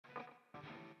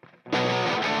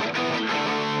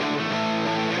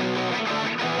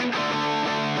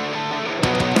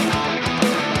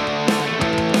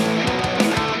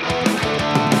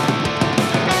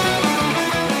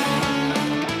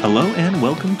Hello and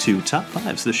welcome to Top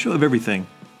Fives, the show of everything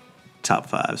Top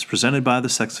Fives, presented by the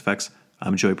Sex Effects.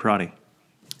 I'm Joey Prati.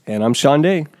 And I'm Sean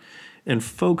Day. And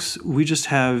folks, we just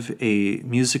have a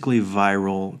musically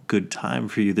viral good time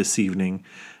for you this evening.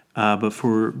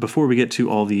 Before we get to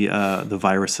all the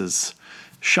viruses,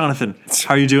 Jonathan,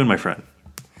 how are you doing, my friend?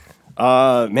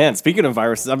 Man, speaking of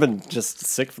viruses, I've been just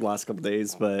sick for the last couple of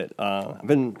days, but I've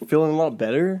been feeling a lot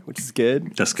better, which is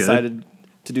good. That's good. Excited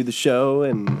to do the show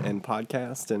and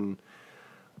podcast, and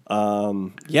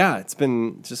it's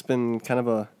been kind of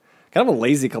a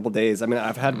lazy couple of days. I mean,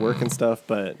 I've had work and stuff,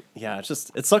 but yeah,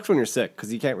 it sucks when you're sick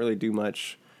because you can't really do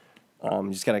much. You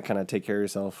just gotta kind of take care of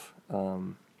yourself.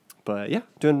 But yeah,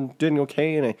 doing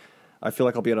okay, and I feel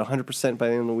like I'll be at 100% by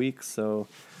the end of the week. So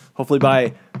hopefully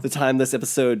by the time this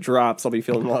episode drops, I'll be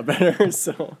feeling a lot better.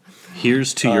 So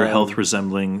here's to your health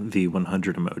resembling the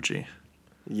 100 emoji.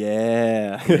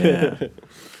 Yeah.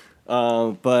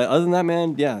 But other than that,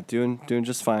 man, yeah, doing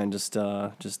just fine. Just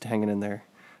hanging in there.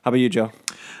 How about you, Joe?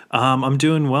 I'm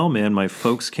doing well, man. My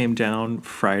folks came down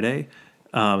Friday,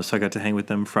 so I got to hang with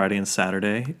them Friday and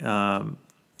Saturday.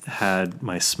 Had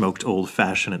my smoked old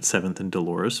fashioned at 7th and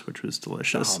Dolores, which was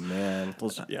delicious. Oh man,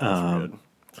 those are good.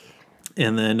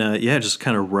 And then just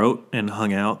kind of wrote and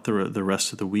hung out the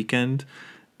rest of the weekend.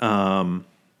 Man,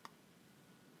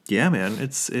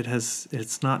 it's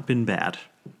not been bad.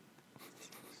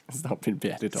 It's not been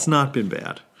bad at all. It's not been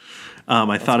bad.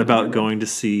 I thought about going to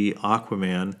see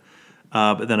Aquaman,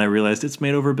 but then I realized it's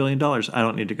made over $1 billion. I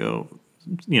don't need to go.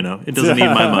 It doesn't need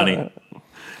my money.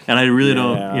 And I really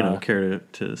don't, care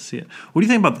to see it. What do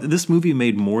you think about this movie?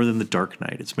 Made more than The Dark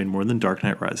Knight. It's made more than Dark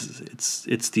Knight Rises.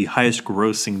 It's the highest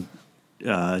grossing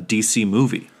DC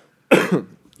movie.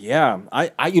 Yeah,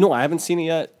 I haven't seen it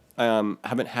yet.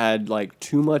 Haven't had like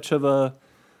too much of a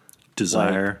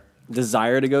desire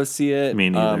to go see it. Me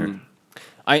neither.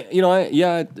 Maybe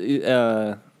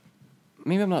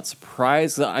I'm not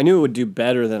surprised. I knew it would do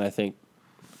better than I think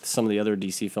some of the other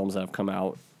DC films that have come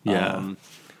out. Yeah.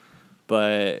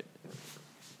 But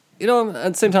at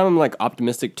the same time, I'm like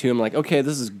optimistic too. I'm like, okay,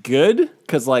 this is good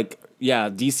because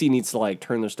DC needs to like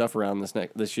turn their stuff around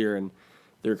this year, and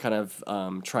they're kind of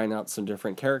trying out some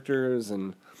different characters.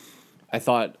 And I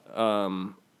thought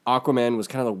Aquaman was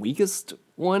kind of the weakest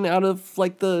one out of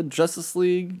like the Justice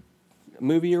League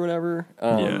movie or whatever.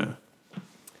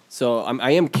 So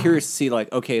I am curious to see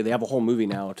like, okay, they have a whole movie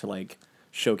now to like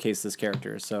showcase this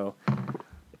character. So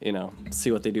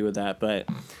see what they do with that, but.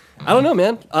 I don't know,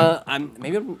 man.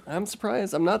 I'm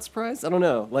surprised. I'm not surprised. I don't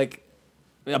know. Like,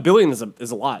 $1 billion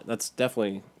is a lot. That's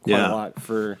definitely quite a lot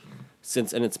and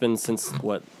it's been since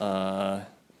what?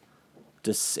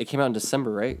 It came out in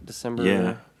December, right? December.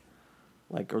 Yeah.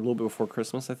 Like a little bit before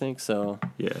Christmas, I think. So.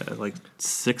 Yeah, like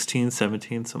 16,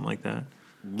 17, something like that.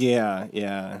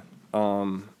 Yeah.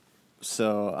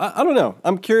 So I don't know.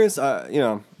 I'm curious. I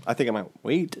think I might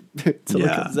wait till it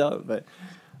comes out, but.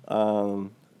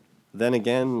 Then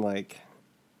again, we'll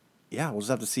just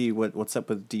have to see what's up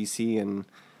with DC, and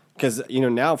because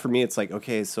now for me it's like,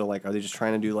 okay, so like, are they just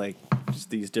trying to do like just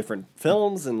these different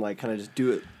films and like kind of just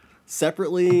do it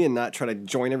separately and not try to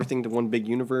join everything to one big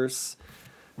universe,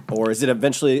 or is it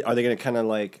eventually are they going to kind of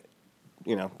like,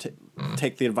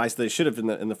 take the advice that they should have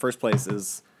in the first place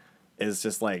is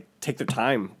just like take their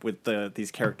time with these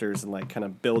characters and like kind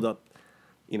of build up,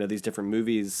 these different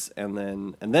movies and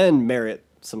then merit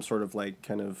some sort of like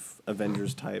kind of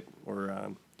Avengers type or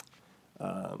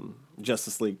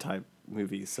Justice League type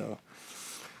movie. So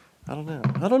I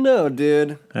don't know,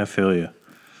 dude. I feel you.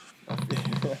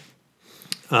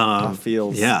 I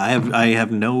feels. Yeah, I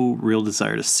have no real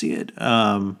desire to see it.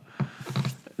 I'm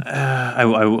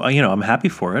happy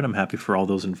for it. I'm happy for all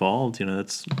those involved.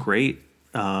 That's great.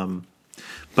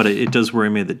 But it does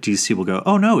worry me that DC will go,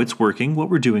 oh no, it's working.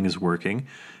 What we're doing is working.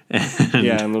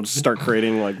 And they'll just start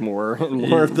creating like more and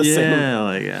more of the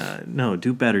same. Yeah, no,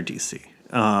 do better, DC.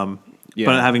 But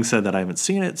having said that, I haven't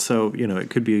seen it, so it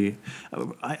could be.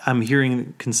 I'm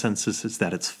hearing consensus is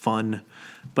that it's fun,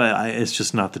 but it's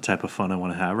just not the type of fun I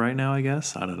want to have right now. I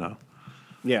guess I don't know.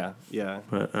 Yeah.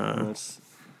 But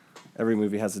every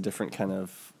movie has a different kind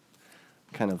of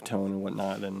tone and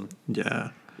whatnot, and yeah.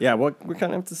 What we're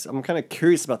kind of. I'm kind of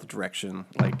curious about the direction,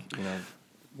 like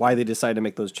why they decide to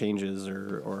make those changes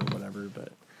or whatever,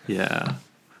 but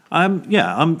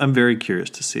I'm very curious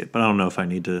to see it, but I don't know if I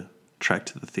need to trek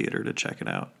to the theater to check it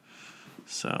out.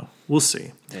 So we'll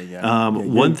see.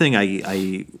 One thing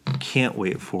I can't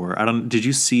wait for. Did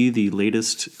you see the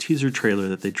latest teaser trailer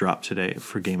that they dropped today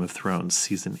for Game of Thrones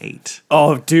season 8?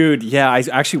 Oh, dude, yeah, I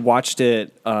actually watched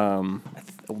it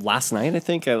last night. I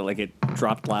think it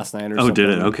dropped last night or something. Oh, did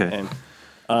it? Okay.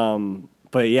 And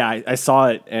but yeah, I saw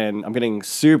it and I'm getting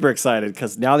super excited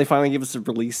because now they finally give us a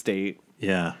release date,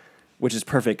 Yeah. which is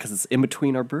perfect because it's in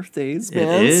between our birthdays, It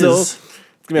man. is. So it's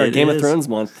gonna be our It Game of is. Thrones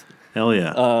month. Hell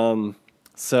yeah.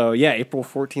 So yeah, April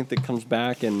 14th it comes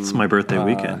back, and It's my birthday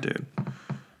weekend, dude.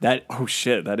 that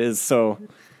that is so,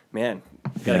 man.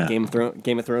 Got Yeah. to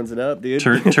Game of Thrones it up, dude.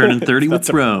 Turning 30 with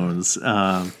Thrones.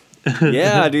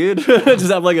 Yeah, dude.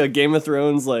 Just have like a Game of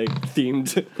Thrones like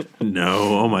themed.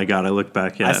 No, oh my god! I look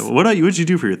back. Yeah, what'd you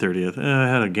do for your 30th? I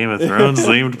had a Game of Thrones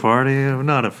themed party. I'm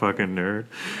not a fucking nerd.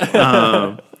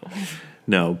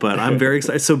 No, but I'm very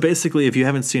excited. So basically, if you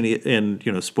haven't seen it,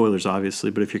 and spoilers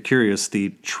obviously, but if you're curious, the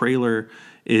trailer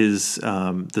is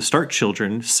the Stark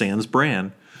children, sans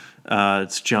Bran.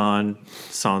 It's Jon,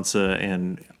 Sansa,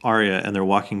 and Arya, and they're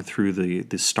walking through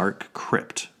the Stark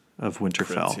crypt of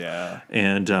Winterfell. Yeah.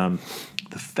 And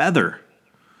the feather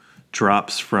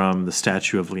drops from the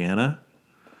statue of Lyanna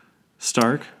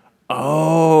Stark.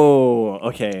 Oh,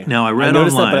 okay. Now I read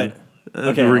noticed online.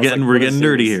 okay, we're I was getting like, we're what getting is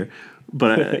nerdy this? here,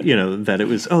 but that it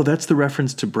was that's the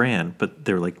reference to Bran. But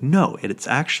they're like, no, it's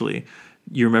actually.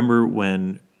 You remember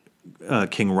when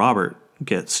King Robert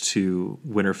gets to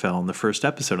Winterfell in the first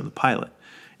episode of the pilot,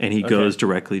 and he goes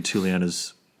directly to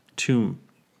Lyanna's tomb.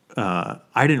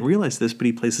 I didn't realize this, but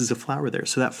he places a flower there.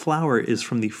 So that flower is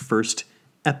from the first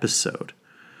episode,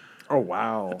 Oh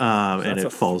wow. and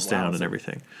it falls down and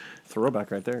everything.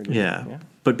 Throwback right there. Dude. Yeah.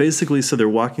 But basically, so they're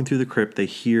walking through the crypt. They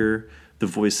hear the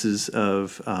voices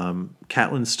of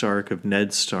Catelyn Stark, of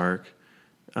Ned Stark.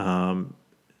 Am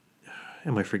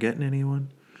I forgetting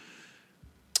anyone?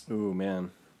 Ooh,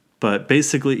 man. But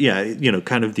basically, yeah,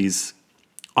 kind of these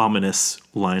ominous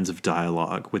lines of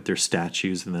dialogue with their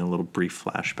statues, and then a little brief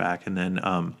flashback, and then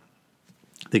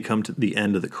they come to the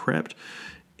end of the crypt,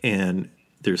 and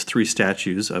there's 3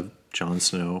 statues of Jon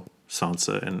Snow,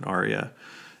 Sansa, and Arya,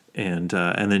 and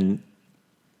then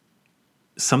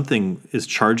something is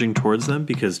charging towards them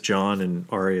because Jon and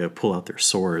Arya pull out their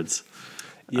swords.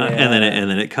 Yeah. And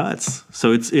then it cuts.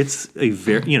 So it's a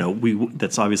very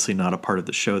that's obviously not a part of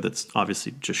the show. That's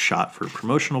obviously just shot for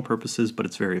promotional purposes, but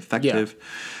it's very effective.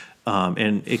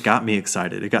 And it got me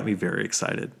excited. It got me very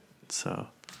excited. So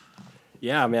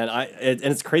Yeah, man. And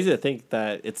it's crazy to think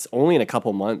that it's only in a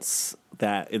couple months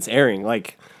that it's airing.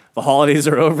 Like the holidays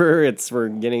are over. We're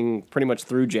getting pretty much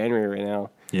through January right now.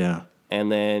 yeah, And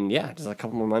then just a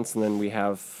couple more months, and then we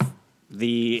have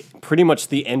pretty much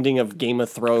the ending of Game of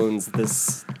Thrones,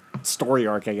 this story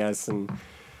arc, I guess. And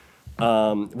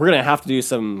we're gonna have to do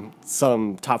some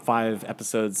top 5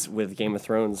 episodes with Game of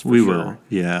Thrones. we sure. will.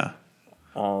 Yeah,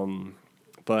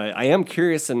 But I am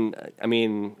curious, and I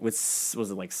mean, was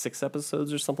it like 6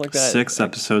 episodes or something like that? 6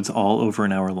 episodes, all over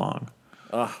an hour long.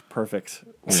 Perfect.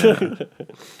 Yeah.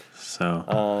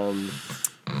 So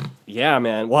Yeah,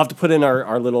 man. We'll have to put in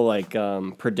our little like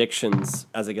predictions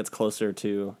as it gets closer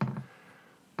to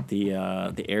the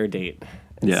air date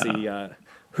and Yeah. see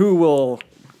who will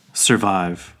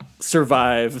survive.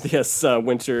 survive this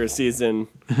winter season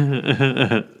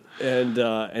and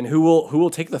who will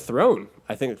take the throne.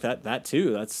 I think that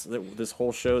too. That's this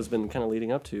whole show has been kind of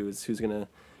leading up to, is who's gonna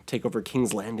take over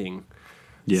King's Landing.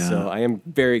 Yeah. So I am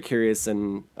very curious,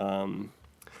 and I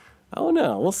don't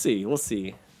know. We'll see.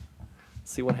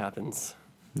 See what happens.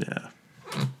 Yeah.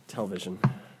 Television.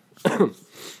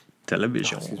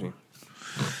 Television. Excuse me.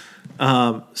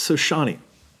 So Shawnee,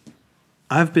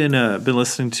 I've been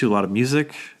listening to a lot of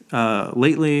music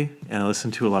lately, and I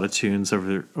listened to a lot of tunes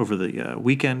over the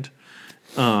weekend.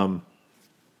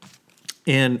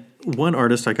 And one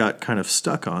artist I got kind of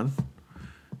stuck on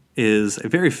is a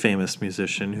very famous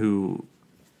musician who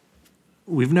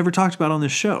we've never talked about on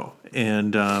this show,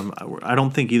 and I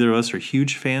don't think either of us are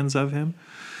huge fans of him.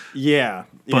 Yeah.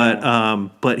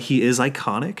 But he is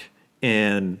iconic,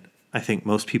 and I think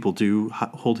most people do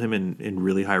hold him in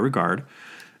really high regard.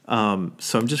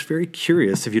 So I'm just very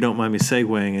curious, if you don't mind me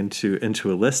segueing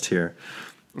into a list here.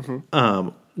 Mm-hmm.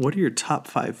 What are your top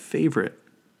 5 favorite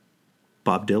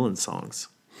Bob Dylan songs?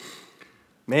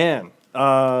 Man.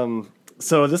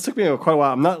 So this took me quite a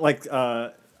while. I'm not like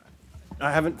I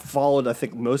haven't followed, I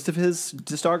think, most of his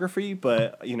discography,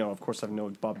 but of course I know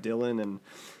Bob Dylan, and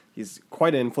he's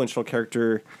quite an influential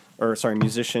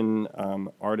musician,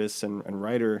 artist, and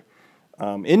writer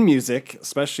in music,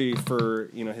 especially for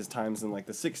his times in like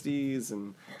the '60s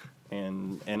and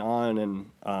on,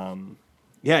 and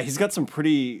he's got some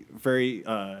pretty very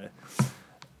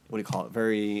what do you call it?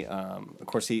 Very of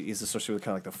course he's associated with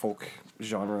kind of like the folk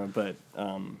genre, but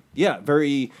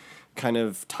very kind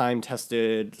of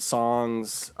time-tested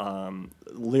songs.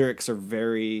 Lyrics are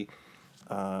very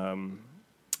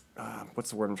what's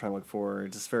the word I'm trying to look for?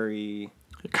 Just very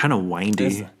Kind of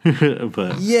windy,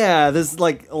 but Yeah, there's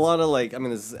like a lot of like, I mean,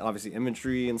 there's obviously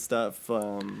imagery and stuff.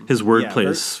 his wordplay yeah,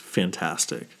 is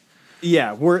fantastic.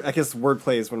 Yeah, I guess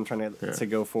wordplay is what I'm trying to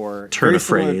go for. Turn Very a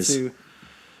similar phrase.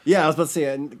 Yeah, I was about to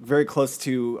say very close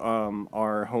to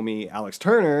our homie Alex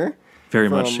Turner. Very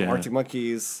from much, yeah. Arctic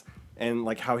Monkeys, and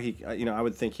like how he, I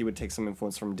would think he would take some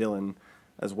influence from Dylan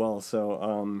as well.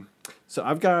 So, so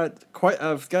I've got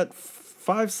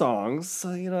 5 songs.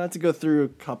 So, I have to go through a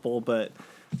couple, but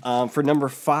for number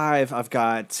 5, I've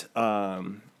got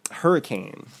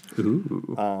Hurricane.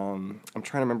 Ooh. I'm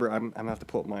trying to remember. I'm gonna have to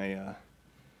pull up my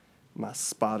my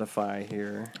Spotify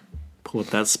here. Pull up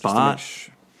that spot.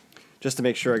 Just to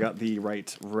make sure I got the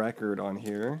right record on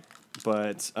here.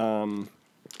 But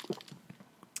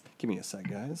give me a sec,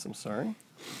 guys. I'm sorry.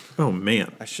 Oh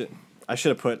man. I should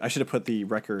have put the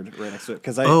record right next to it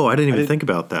because I didn't even think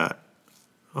about that.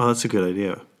 Oh, that's a good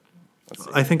idea.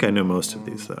 I think I know most of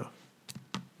these though.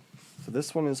 So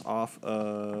this one is off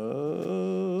of.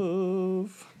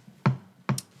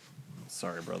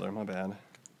 Sorry, brother. My bad.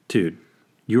 Dude,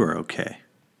 you are okay.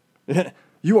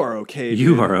 You are okay. Dude.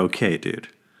 You are okay, dude.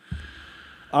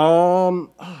 I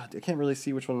can't really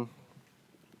see which one.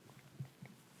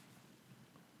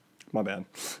 My bad.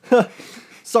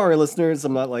 Sorry, listeners.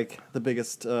 I'm not like the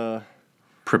biggest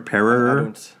preparer. I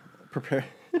don't prepare.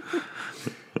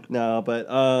 No, but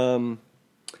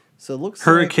so it looks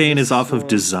Hurricane like is off of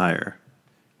Desire.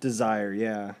 Desire,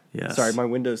 yeah. Yes. Sorry, my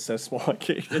window's so small. I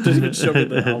can't, it doesn't even show me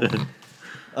the album.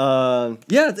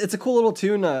 Yeah, it's a cool little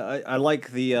tune. I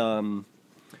like the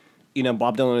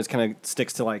Bob Dylan is kind of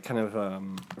sticks to like kind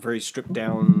of very stripped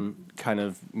down kind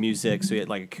of music. So he had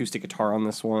like acoustic guitar on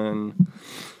this one.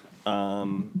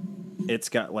 It's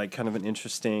got like kind of an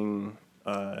interesting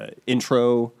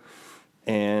intro,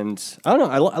 and I don't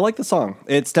know. I like the song.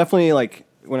 It's definitely like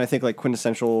when I think like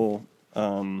quintessential,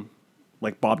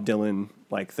 like Bob Dylan,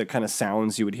 like the kind of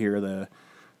sounds you would hear, the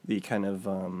kind of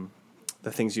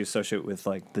the things you associate with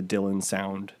like the Dylan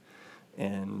sound,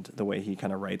 and the way he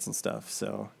kind of writes and stuff.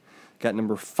 So, got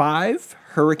number 5,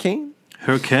 Hurricane.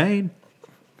 Hurricane.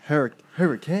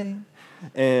 Hurricane.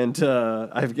 And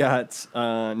I've got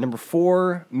number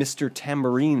 4, Mr.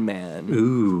 Tambourine Man.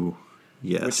 Ooh,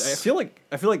 yes. Which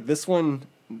I feel like this one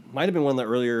might have been one of the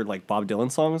earlier like Bob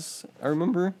Dylan songs I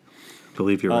remember. I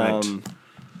believe you're right.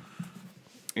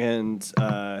 And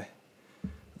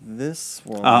this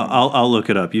one, I'll look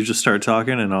it up. You just start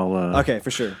talking, and I'll. Okay, for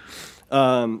sure.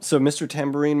 So Mr.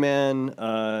 Tambourine Man.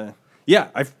 Yeah,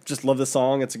 I just love this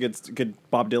song. It's a good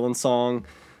Bob Dylan song.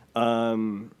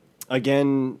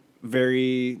 Again,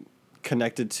 very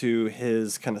connected to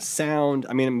his kind of sound.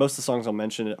 I mean, most of the songs I'll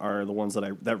mention are the ones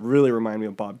that really remind me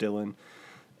of Bob Dylan.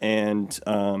 And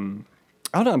I don't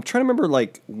know. I'm trying to remember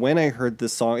like when I heard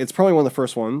this song. It's probably one of the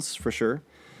first ones for sure.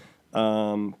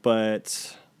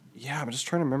 But yeah, I'm just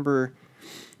trying to remember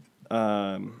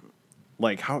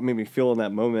like how it made me feel in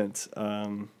that moment.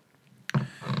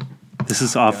 This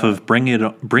is off of Bringing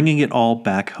It All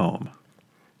Back Home.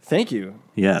 Thank you.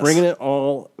 Yes. Bringing It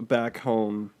All Back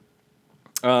Home.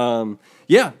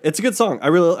 Yeah, it's a good song. I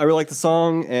really like the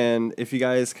song, and if you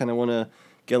guys kind of want to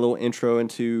get a little intro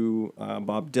into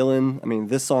Bob Dylan, I mean,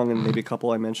 this song and maybe a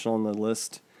couple I mentioned on the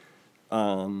list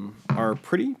are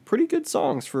pretty good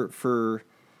songs for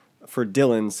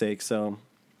Dylan's sake. So,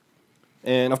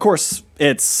 and of course,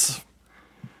 it's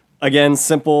again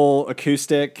simple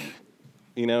acoustic.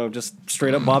 Just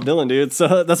straight up Bob Dylan, dude.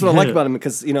 So that's what I like about him,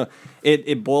 because,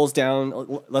 it boils down.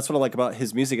 That's what I like about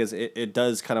his music, is it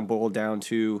does kind of boil down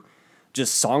to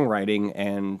just songwriting,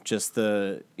 and just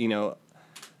the,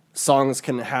 songs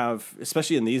can have,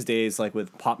 especially in these days, like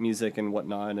with pop music and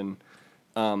whatnot. And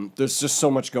there's just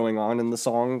so much going on in the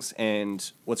songs.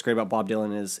 And what's great about Bob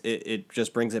Dylan is it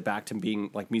just brings it back to being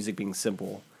like music being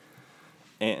simple.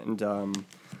 And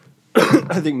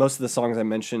I think most of the songs I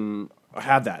mentioned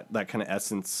have that kind of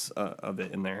essence of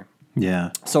it in there.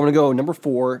 Yeah. So I'm going to go number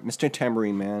 4, Mr.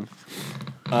 Tambourine Man.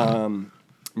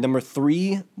 Number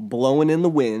 3, Blowing in the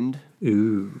Wind.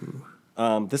 Ooh.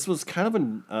 This was kind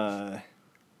of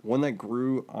one that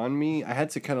grew on me. I had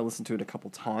to kind of listen to it a couple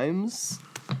times.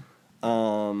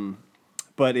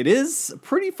 But it is a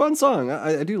pretty fun song.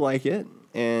 I do like it.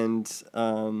 And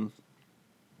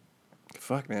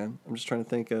fuck, man. I'm trying to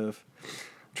think of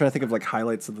like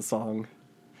highlights of the song.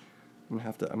 I'm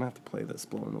gonna have to play this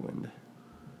 "Blow in the Wind."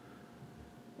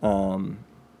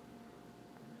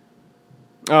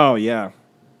 Oh yeah.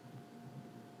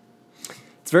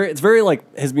 It's very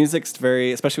like his music's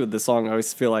very, especially with this song. I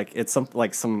always feel like it's some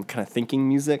kind of thinking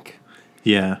music.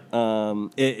 Yeah.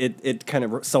 It kind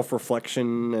of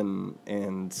self-reflection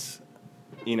and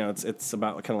it's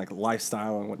about kind of like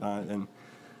lifestyle and whatnot. And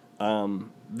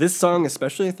This song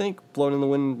especially, I think, "Blowing in the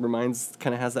Wind"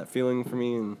 kind of has that feeling for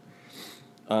me. And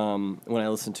when I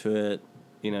listen to it,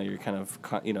 you're kind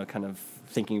of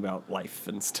thinking about life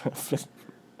and stuff.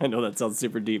 I know that sounds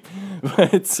super deep,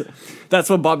 but that's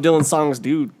what Bob Dylan songs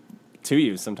do to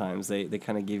you sometimes. They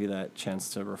kind of give you that chance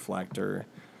to reflect or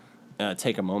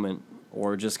take a moment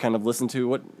or just kind of listen to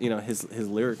what, his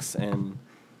lyrics and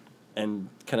kind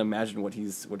of imagine what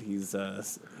he's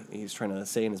trying to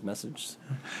say in his message.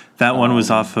 That one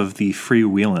was off of the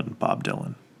Freewheelin' Bob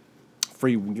Dylan.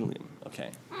 Freewheelin',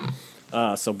 okay.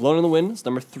 So "Blown in the Wind" is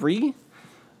number 3.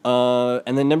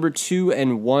 And then number 2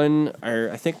 and 1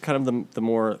 are, I think, kind of the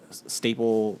more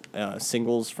staple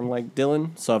singles from like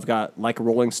Dylan. So I've got "Like a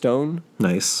Rolling Stone."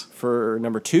 Nice. For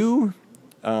number 2.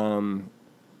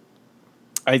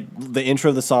 The intro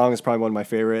of the song is probably one of my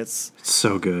favorites.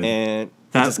 So good. And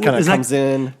it just kind of comes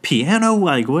in. Piano?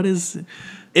 Like, what is...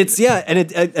 It's, yeah,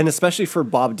 and especially for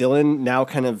Bob Dylan, now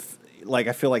kind of, like,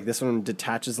 I feel like this one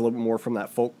detaches a little bit more from that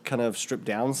folk kind of stripped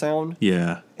down sound.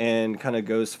 Yeah. And kind of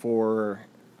goes for,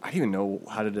 I don't even know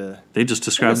how to... They just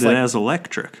described it as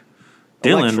electric.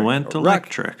 Dylan went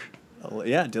electric.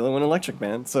 Yeah, Dylan went electric,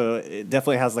 man. So it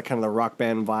definitely has the kind of the rock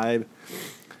band vibe.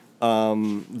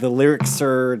 The lyrics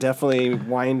are definitely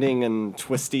winding and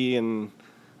twisty and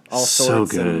all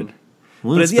sorts. So good.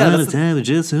 It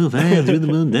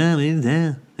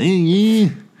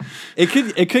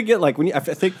could get like I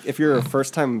think if you're a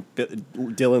first time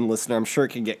Dylan listener, I'm sure it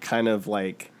can get kind of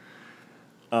like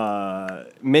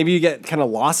maybe you get kind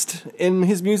of lost in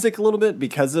his music a little bit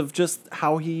because of just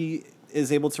how he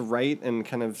is able to write and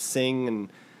kind of sing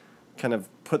and kind of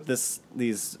put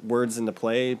these words into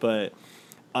play, but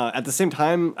at the same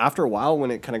time, after a while,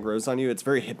 when it kind of grows on you, it's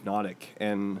very hypnotic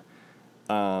and.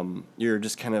 You're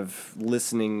just kind of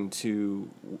listening to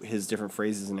his different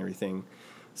phrases and everything.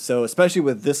 So especially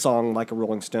with this song, "Like a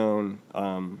Rolling Stone,"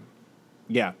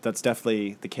 yeah, that's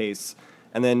definitely the case.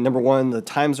 And then number 1, "The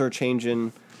Times Are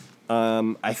Changing."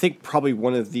 I think probably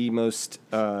one of the most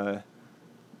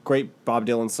great Bob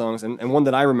Dylan songs, and one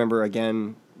that I remember,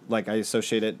 again, like I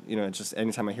associate it, just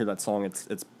anytime I hear that song,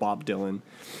 it's Bob Dylan.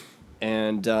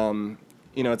 And,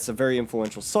 it's a very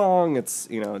influential song. It's,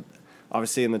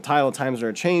 obviously in the title, "Times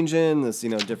Are Changing." There's,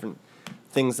 different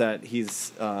things that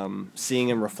he's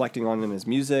seeing and reflecting on in his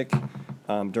music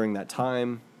during that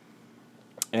time.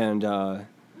 And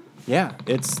yeah,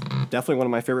 it's definitely one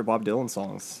of my favorite Bob Dylan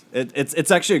songs.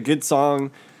 It's actually a good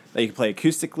song that you can play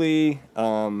acoustically.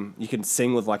 You can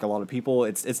sing with like a lot of people.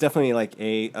 It's definitely like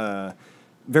a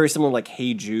very similar like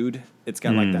 "Hey Jude." It's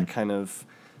got like that kind of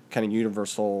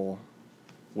universal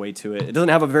way to it. It doesn't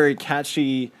have a very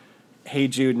catchy "Hey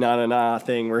Jude, na na na"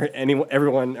 thing where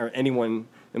everyone,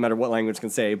 no matter what language,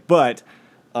 can say. But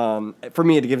for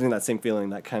me, it gives me that same feeling,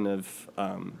 that kind of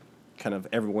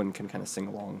everyone can kind of sing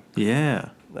along. Yeah,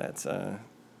 that's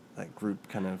that group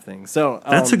kind of thing. So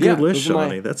that's a good list,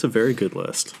 Shawnee. That's a very good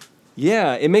list.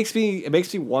 Yeah, it makes me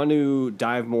want to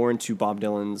dive more into Bob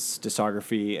Dylan's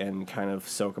discography and kind of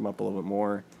soak him up a little bit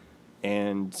more.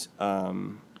 And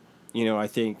I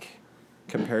think.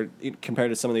 Compared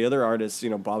to some of the other artists,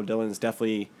 Bob Dylan is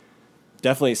definitely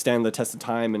stand the test of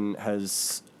time and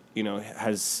has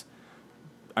he's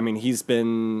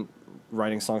been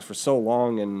writing songs for so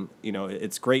long, and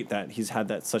it's great that he's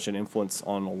had such an influence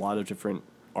on a lot of different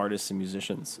artists and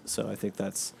musicians. So I think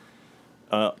that's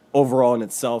overall in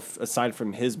itself, aside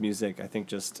from his music, I think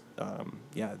just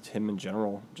him in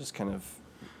general, just kind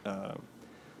of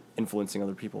influencing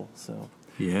other people. So.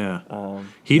 Yeah.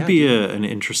 He'd be an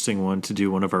interesting one to do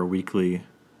one of our weekly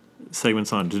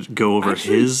segments on, to go over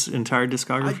his entire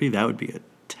discography. That would be a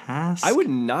task. I would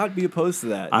not be opposed to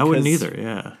that. I wouldn't either,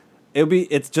 yeah.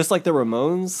 It's just like the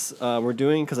Ramones we're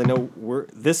doing, because I know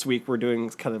this week we're doing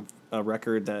kind of a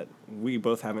record that we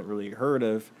both haven't really heard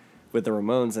of with the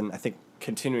Ramones, and I think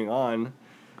continuing on.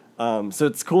 So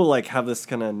it's cool, like, have this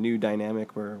kind of new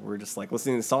dynamic where we're just like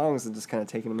listening to songs and just kind of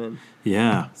taking them in.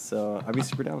 Yeah. So I'd be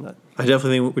super down with that. I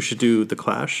definitely think we should do the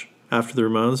Clash after the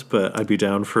Ramones, but I'd be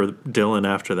down for Dylan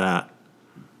after that.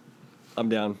 I'm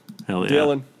down. Hell yeah.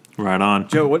 Dylan. Right on.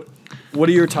 Joe, what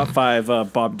are your top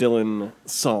 5 Bob Dylan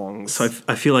songs? So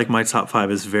I feel like my top 5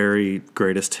 is very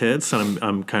greatest hits, and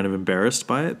I'm kind of embarrassed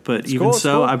by it. But it's even cool,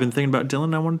 so, cool. I've been thinking about Dylan,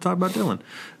 and I want to talk about Dylan.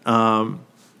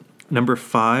 Number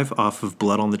 5 off of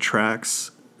Blood on the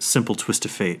Tracks, "Simple Twist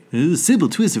of Fate." Simple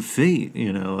Twist of Fate,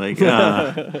 it's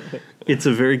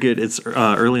a very good. It's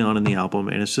early on in the album,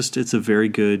 and it's a very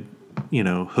good,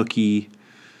 hooky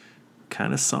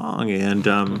kind of song, and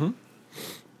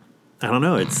I don't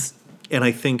know. And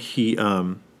I think he,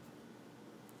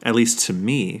 at least to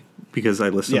me, because I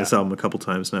listened to this album a couple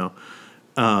times now,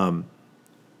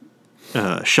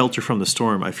 Shelter from the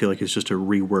Storm, I feel like is just a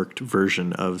reworked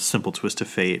version of Simple Twist of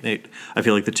Fate. I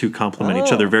feel like the two complement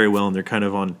each other very well, and they're kind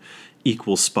of on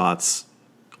equal spots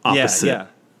opposite,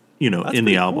 That's in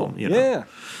the album. Cool. You know?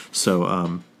 So,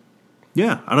 I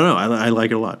don't know. I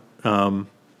like it a lot.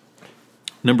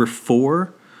 Number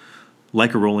 4,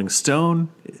 Like a Rolling Stone,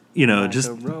 just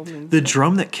the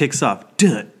drum that kicks off.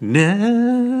 Yeah,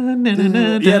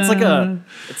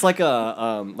 it's like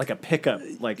a pickup.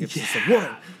 Like it's just like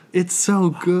whoa. It's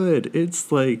so good. It's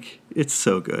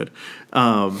so good.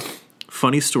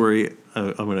 Funny story.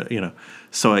 I'm gonna,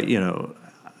 so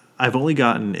I've only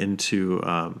gotten into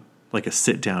like a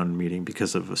sit down meeting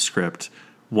because of a script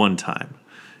one time.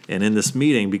 And in this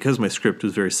meeting, because my script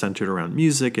was very centered around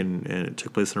music and it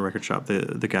took place in a record shop,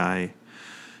 the guy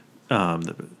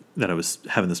that I was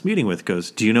having this meeting with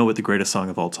goes, "Do you know what the greatest song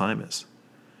of all time is?"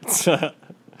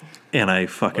 And I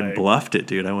fucking bluffed it,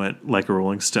 dude. I went, Like a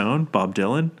Rolling Stone, Bob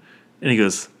Dylan. And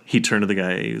he turned to the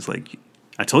guy, he was like,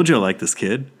 "I told you I like this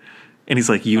kid." And he's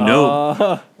like, he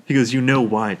goes, "You know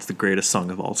why it's the greatest song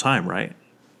of all time, right?"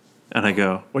 And I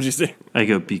go, "What'd you say?" I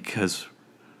go, "Because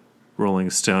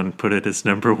Rolling Stone put it as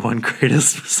number 1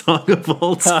 greatest song of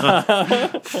all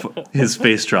time." His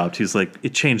face dropped. He was like,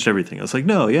 "It changed everything." I was like,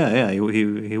 "No, yeah, he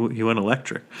went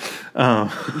electric."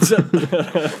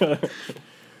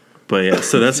 But yeah,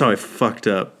 so that's how I fucked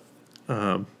up.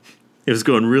 It was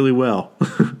going really well.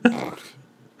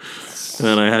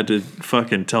 And I had to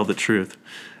fucking tell the truth.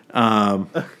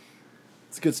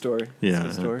 It's a good story. Yeah. It's a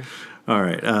good story. All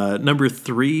right. Number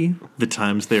 3, The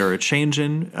Times They Are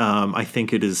A-Changin'. I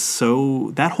think it is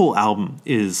that whole album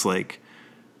is like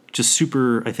just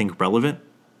super, I think, relevant.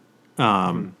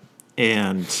 And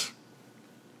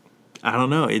I don't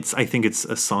know. I think it's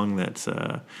a song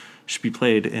that should be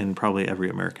played in probably every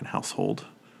American household.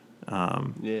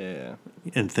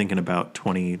 And thinking about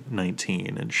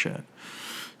 2019 and shit.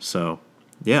 So,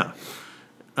 yeah.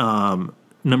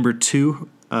 Number 2,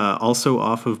 also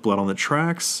off of Blood on the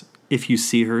Tracks, If You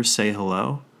See Her, Say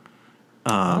Hello.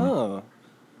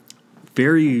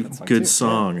 Very good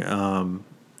song.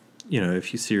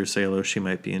 If you see her, say hello, she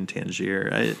might be in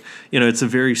Tangier. It's a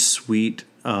very sweet,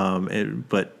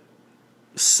 but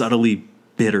subtly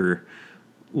bitter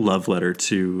love letter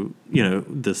to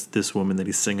this woman that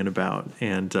he's singing about,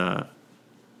 and I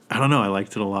don't know, I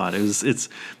liked it a lot.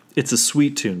 It's a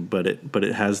sweet tune, but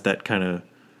it has that kind of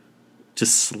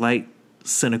just slight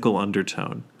cynical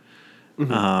undertone.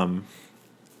 And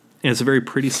it's a very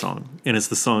pretty song, and it's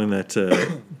the song that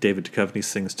David Duchovny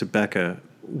sings to Becca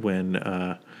when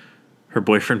her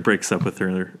boyfriend breaks up with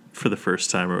her for the first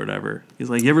time or whatever. He's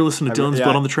like, "You ever listen to Dylan's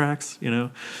Blood on the Tracks?" Yeah.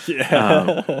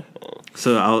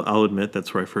 So I'll admit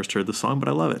that's where I first heard the song, but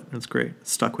I love it. It's great. It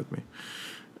stuck with me.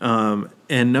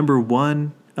 And number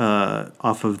 1,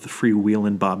 off of the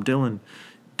Freewheelin' Bob Dylan,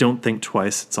 Don't Think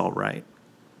Twice, It's All Right.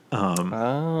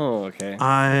 Okay.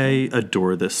 I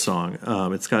adore this song.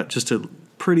 It's got just a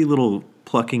pretty little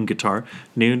plucking guitar.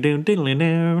 And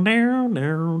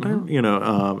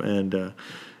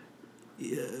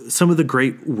some of the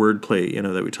great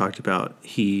wordplay, that we talked about,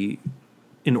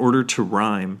 in order to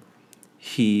rhyme,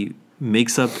 he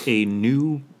makes up a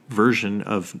new version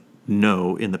of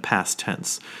no in the past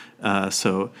tense.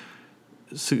 So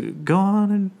go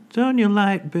on and turn your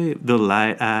light, babe. The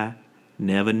light I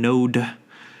never knowed.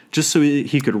 Just so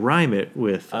he could rhyme it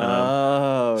with. Turn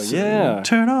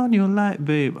on your light,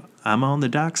 babe. I'm on the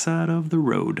dark side of the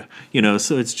road.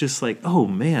 So it's just like, oh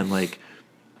man, like,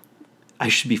 I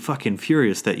should be fucking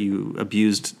furious that you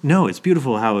abused. No, it's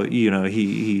beautiful how,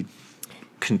 he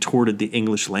contorted the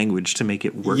English language to make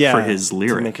it work for his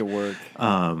lyric. To make it work.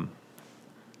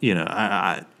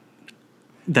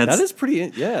 That is pretty,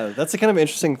 that's a kind of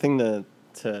interesting thing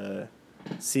to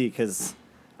see, because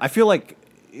I feel like,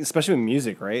 especially with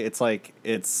music, right? It's like,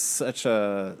 it's such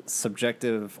a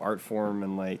subjective art form,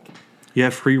 and like, you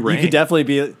have free reign. You could definitely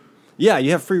be,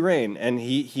 you have free reign, and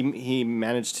he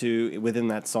managed to, within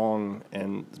that song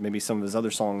and maybe some of his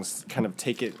other songs, kind of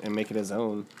take it and make it his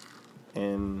own.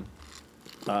 And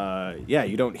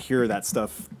you don't hear that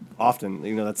stuff often.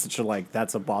 That's such a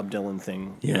that's a Bob Dylan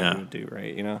thing. To do,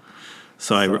 right?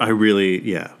 So I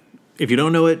really, if you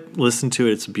don't know it, listen to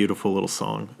it. It's a beautiful little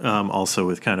song. Also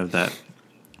with kind of that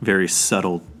very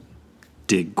subtle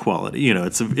dig quality.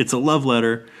 It's a love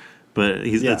letter, but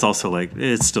it's also like,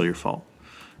 it's still your fault.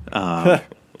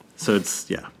 So it's,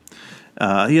 he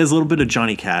has a little bit of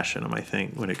Johnny Cash in him, I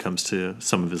think, when it comes to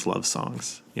some of his love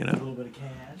songs. A little bit of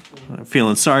Cash. I'm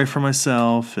feeling sorry for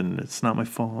myself, and it's not my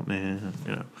fault, man.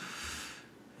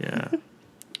 Yeah.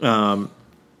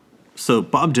 So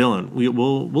Bob Dylan,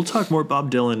 we'll talk more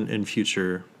Bob Dylan in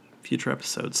future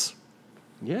episodes.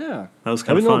 Yeah, That was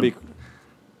kind of fun.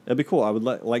 That'd be cool. I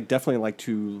would definitely like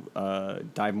to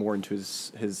dive more into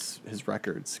his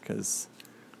records because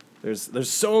there's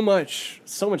so much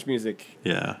music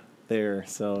Yeah. there.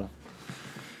 So,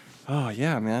 oh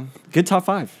yeah, man, good top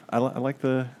five. I like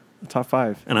the top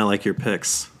five. And I like your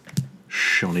picks.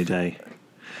 Shawnee Day.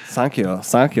 Thank you.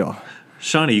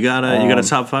 Shawnee, you got a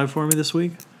top five for me this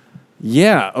week?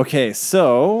 Yeah. Okay.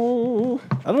 So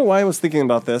I don't know why I was thinking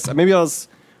about this. Maybe I was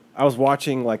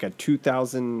watching like a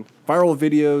 2000 viral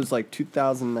videos, like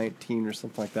 2019 or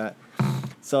something like that.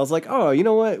 So I was like, oh, you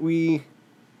know what?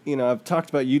 I've talked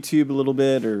about YouTube a little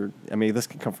bit, or I mean, this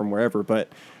can come from wherever, but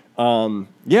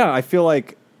yeah, I feel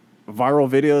like viral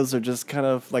videos are just kind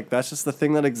of like that's just the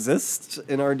thing that exists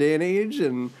in our day and age,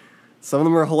 and some of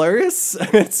them are hilarious.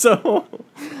 So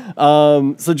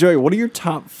Joey, what are your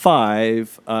top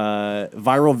five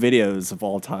viral videos of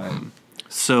all time?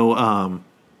 So,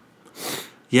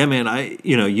 yeah, man,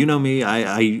 you know me.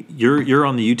 You're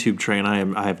on the YouTube train.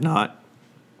 I have not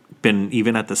been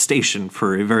even at the station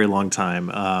for a very long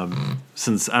time.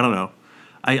 Since I don't know,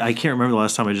 I can't remember the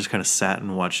last time I just kind of sat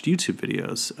and watched YouTube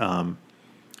videos.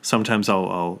 Sometimes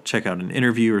I'll check out an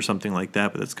interview or something like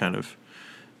that, but that's kind of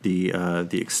the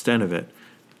extent of it.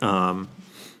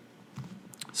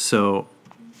 So,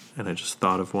 and I just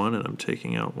thought of one, and I'm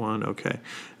taking out one. Okay.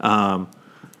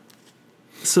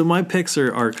 So my picks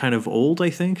are kind of old, I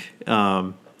think.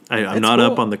 I'm not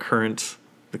cool. up on the current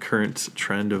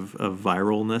trend of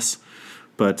viralness,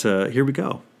 but here we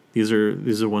go. These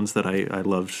are ones that I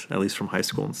loved, at least from high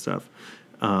school and stuff.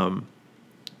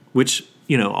 Which,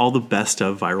 all the best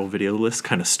of viral video lists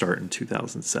kind of start in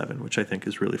 2007, which I think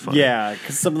is really fun. Yeah,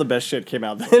 because some of the best shit came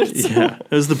out then. So. Yeah,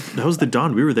 that was the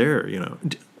dawn. We were there.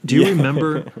 Do you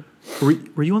remember?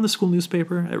 Were you on the school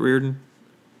newspaper at Reardon?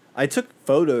 I took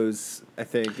photos, I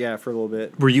think, for a little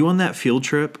bit. Were you on that field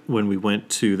trip when we went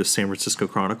to the San Francisco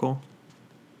Chronicle?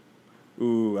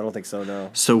 Ooh, I don't think so,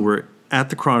 no. So we're at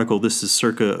the Chronicle. This is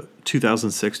circa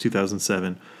 2006,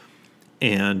 2007.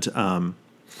 And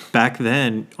back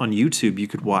then on YouTube, you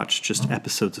could watch just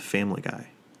episodes of Family Guy,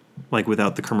 like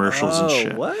without the commercials and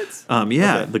shit. What?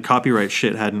 Yeah, Okay. the copyright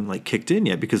shit hadn't kicked in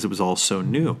yet because it was all so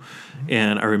new.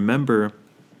 And I remember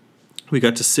we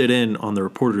got to sit in on the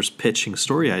reporters pitching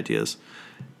story ideas,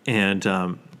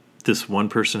 and this one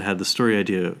person had the story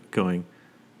idea going.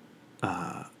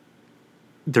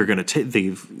 They're going to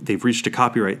they've reached a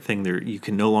copyright thing. You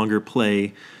can no longer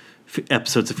play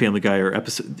episodes of Family Guy or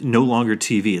no longer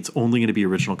TV. It's only going to be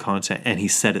original content. And he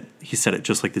said it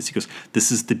just like this. He goes, "This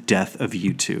is the death of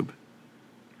YouTube."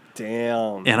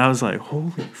 Damn. And I was like,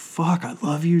 holy fuck, I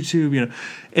love YouTube,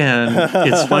 And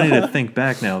it's funny to think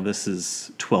back now, this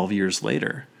is 12 years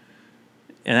later.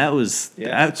 And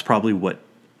that's probably what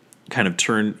kind of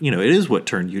turned, it is what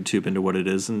turned YouTube into what it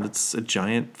is, and it's a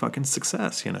giant fucking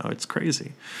success, it's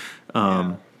crazy.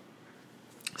 So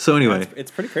anyway.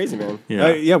 It's pretty crazy, man.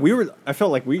 Yeah. I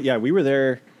felt like we were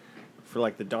there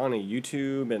for the dawn of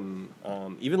YouTube and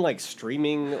even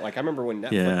streaming. I remember when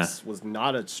Netflix was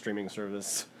not a streaming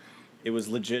service. It was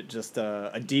legit just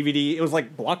a DVD. It was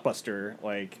like Blockbuster,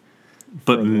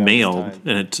 but mailed,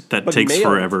 and that takes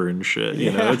forever and shit.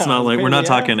 It's not like we're not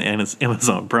talking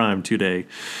Amazon Prime 2-day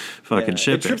fucking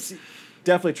shipping.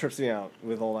 Definitely trips me out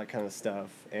with all that kind of stuff,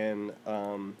 and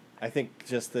I think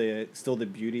just the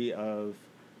beauty of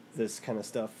this kind of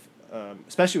stuff,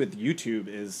 especially with YouTube,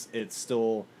 is it's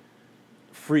still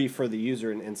free for the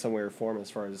user in some way or form. As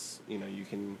far as you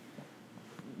can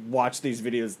watch these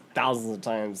videos thousands of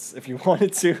times if you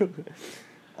wanted to.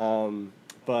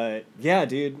 But yeah,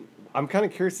 dude, I'm kind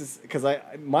of curious because I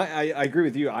agree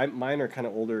with you. Mine are kind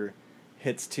of older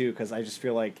hits too, because I just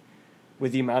feel like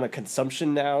with the amount of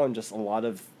consumption now and just a lot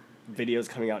of videos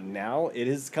coming out now, it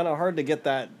is kind of hard to get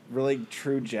that really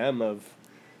true gem of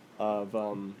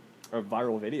viral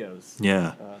videos.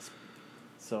 Yeah.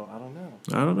 So I don't know.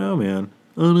 I don't know, man.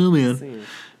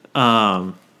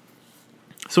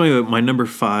 So anyway, my number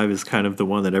 5 is kind of the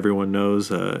one that everyone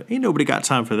knows. Ain't nobody got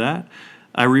time for that.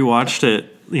 I rewatched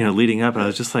it, leading up, and I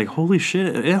was just like, holy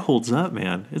shit, it holds up,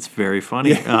 man. It's very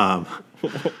funny. Yeah.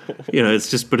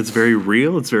 But it's very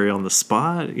real. It's very on the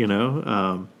spot,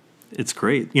 it's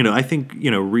great. I think,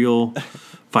 real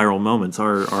viral moments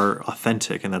are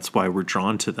authentic, and that's why we're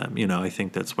drawn to them. I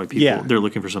think that's why people, they're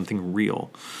looking for something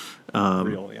real.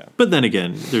 Real, yeah. But then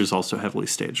again, there's also heavily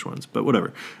staged ones. But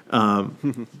whatever.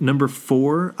 Number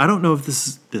 4, I don't know if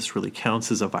this really counts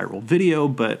as a viral video,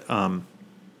 but I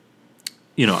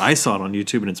saw it on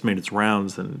YouTube and it's made its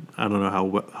rounds, and I don't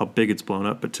know how big it's blown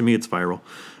up, but to me it's viral.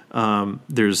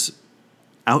 There's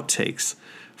outtakes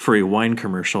for a wine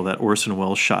commercial that Orson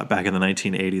Welles shot back in the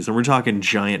 1980s. And we're talking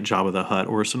giant Jabba the Hutt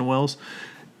Orson Welles.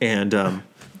 And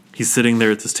he's sitting there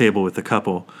at this table with the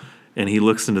couple, and he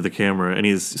looks into the camera, and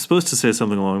he's supposed to say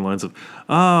something along the lines of,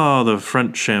 "Oh, the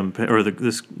French champagne," or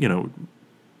this,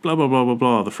 blah, blah, blah, blah,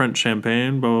 blah, the French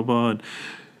champagne, blah, blah, blah. And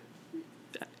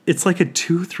it's like a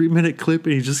 2-3 minute clip,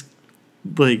 and he just,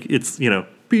 like, it's,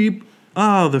 beep,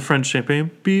 oh, the French champagne,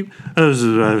 beep,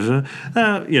 like,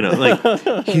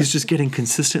 he's just getting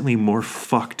consistently more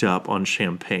fucked up on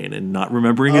champagne and not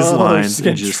remembering his lines,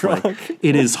 and just drunk. Like,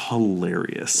 it is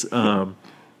hilarious.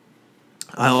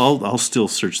 I'll still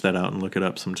search that out and look it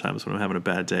up sometimes when I'm having a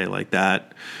bad day like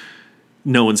that.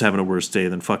 No one's having a worse day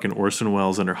than fucking Orson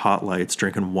Welles under hot lights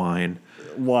drinking wine.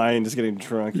 Wine, just getting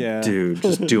drunk, yeah. Dude,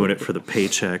 just doing it for the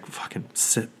paycheck. Fucking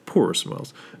poor Orson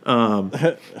Welles.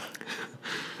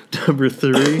 Number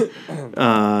 3.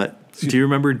 Do you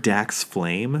remember Dax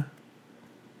Flame?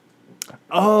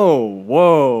 Oh,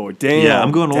 whoa, damn. Yeah,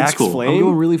 I'm going old Dax school. Flame? I'm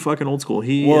going really fucking old school.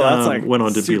 He went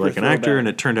on to be like an actor, and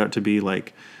it turned out to be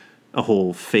like a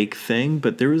whole fake thing.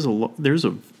 But there's a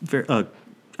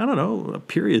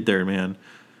period there, man.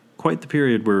 Quite the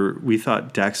period where we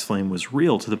thought Dax Flame was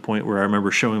real, to the point where I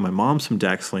remember showing my mom some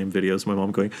Dax Flame videos. My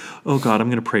mom going, "Oh God, I'm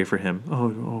going to pray for him.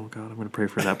 Oh God, I'm going to pray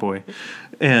for that boy."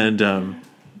 And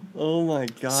oh my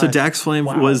God. So Dax Flame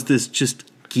was this just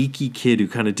geeky kid who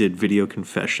kind of did video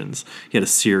confessions. He had a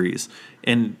series,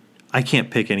 and I can't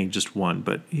pick any just one,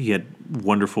 but he had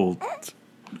wonderful,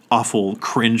 awful,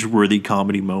 cringe-worthy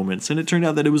comedy moments, and it turned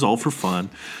out that it was all for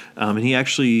fun. And he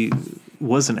actually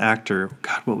was an actor.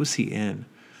 God, what was he in?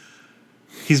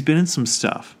 He's been in some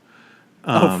stuff.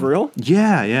 For real?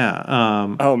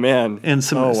 Yeah. Oh man, and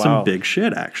some big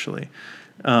shit actually.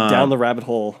 Down the rabbit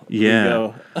hole.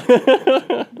 Yeah.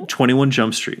 21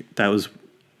 Jump Street. That was,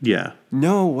 yeah.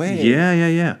 No way.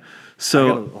 Yeah.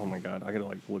 So, oh my God, I gotta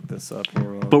like look this up here,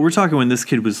 man. But we're talking when this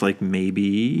kid was like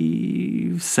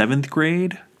maybe 7th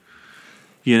grade.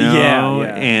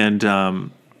 Yeah.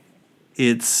 And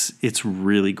it's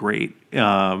really great.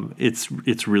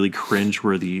 It's really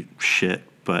cringe-worthy shit,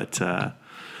 but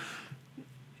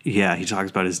yeah, he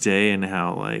talks about his day and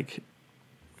how like,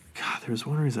 God, there was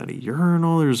one where he's at a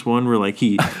urinal. There's one where like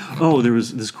there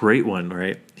was this great one,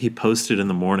 right? He posted in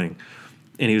the morning,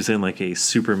 and he was in like a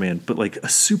Superman, but like a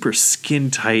super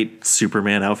skin tight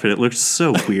Superman outfit. It looked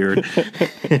so weird.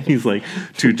 And he's like,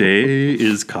 "Today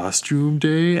is costume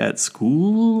day at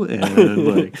school," and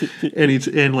like,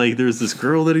 and like, there's this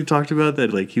girl that he talked about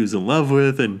that like he was in love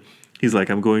with, and he's like,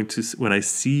 when I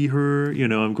see her,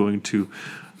 I'm going to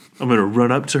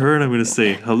run up to her and I'm going to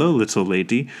say, "Hello, little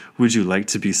lady. Would you like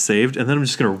to be saved?" And then I'm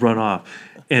just going to run off.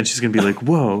 And she's going to be like,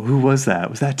 "Whoa, who was that?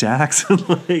 Was that Dax?" And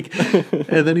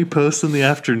then he posts in the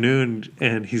afternoon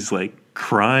and he's like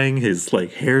crying. His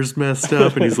like hair's messed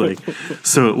up. And he's like,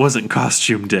 "So it wasn't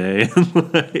costume day."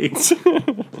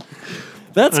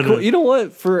 That's cool. You know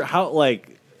what? For how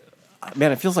like,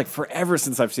 man, it feels like forever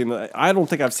since I've seen that. I don't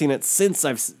think I've seen it since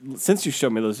you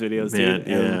showed me those videos, dude.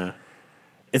 Man, yeah.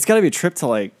 It's got to be a trip to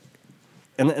like,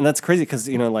 and that's crazy because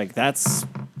like that's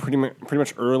pretty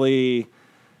much early,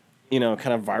 kind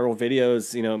of viral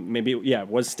videos. Maybe it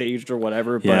was staged or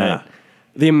whatever, but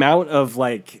the amount of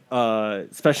like,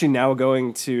 especially now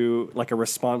going to like a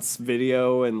response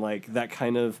video and like that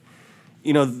kind of,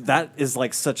 that is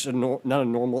like such a not a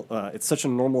normal. It's such a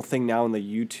normal thing now in the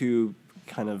YouTube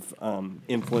kind of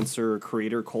influencer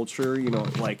creator culture.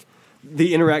 Like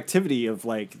the interactivity of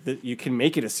like that you can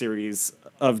make it a series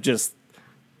of just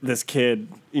this kid,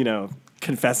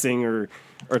 confessing or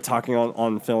talking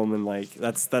on film, and like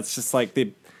that's just like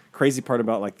the crazy part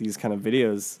about like these kind of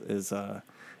videos is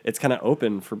it's kind of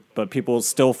open but people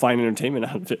still find entertainment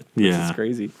out of it. Which is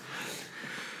crazy.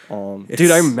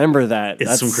 Dude, I remember that.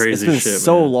 That's some crazy shit. It's been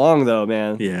so man. long though,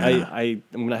 man. Yeah, I'm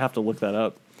gonna have to look that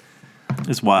up.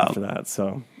 It's wild for that.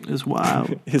 So it's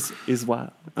wild. It's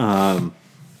wild. Wild.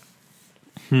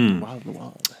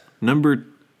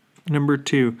 Number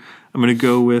 2, I'm going to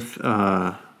go with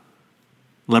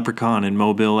Leprechaun in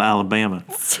Mobile, Alabama.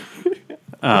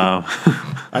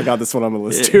 I got this one on the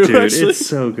list too. Dude, actually. It's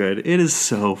so good. It is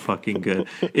so fucking good.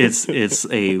 It's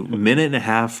a 1.5,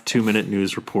 2-minute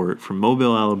news report from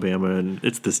Mobile, Alabama, and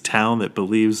it's this town that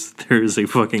believes there is a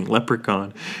fucking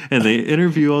leprechaun, and they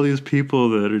interview all these people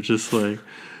that are just like,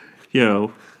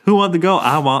 who want the gold?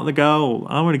 I want the gold.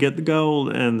 I'm going to get the gold.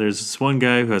 And there's this one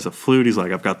guy who has a flute. He's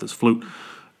like, "I've got this flute.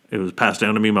 It was passed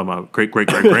down to me by my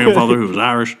great-great-great-grandfather who was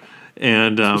Irish."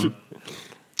 And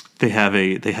they have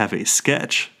a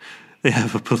sketch they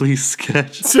have a police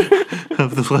sketch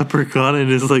of the leprechaun,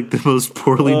 and it's like the most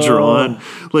poorly drawn.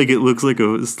 Like it looks like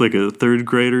a third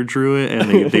grader drew it,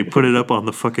 and they put it up on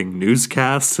the fucking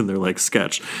newscast, and they're like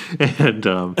sketch, and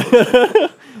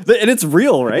it's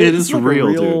real, right? it is like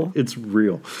real, dude. It's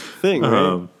real thing,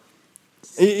 right?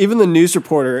 Even the news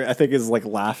reporter, I think, is like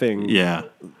laughing. Yeah.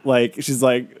 Like she's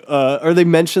like, or they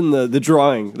mention the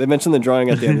drawing. They mention the drawing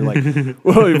at the end. They're like,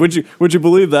 whoa, would you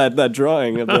believe that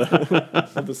drawing of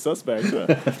the suspect?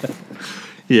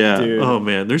 Yeah. Dude. Oh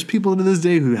man, there's people to this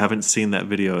day who haven't seen that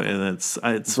video, and it's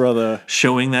brother,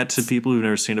 showing that to people who've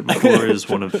never seen it before is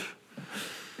one of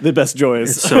the best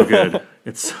joys. It's so good.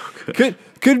 It's so good.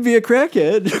 Could be a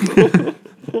crackhead.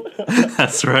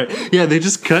 That's right. Yeah, they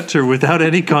just cut to her without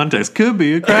any context. Could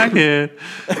be a crackhead.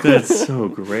 That's so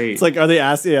great. It's like, are they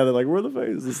asked? Yeah, they're like, where the fuck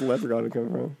is this leprechaun come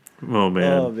from? Oh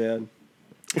man. Oh man.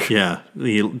 Yeah,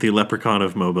 the leprechaun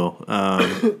of Mobile.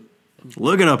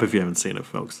 Look it up if you haven't seen it,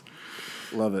 folks.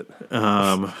 Love it.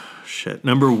 Shit.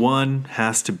 Number one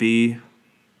has to be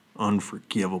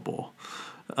Unforgivable.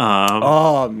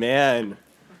 Oh man.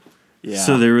 Yeah.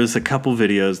 So there was a couple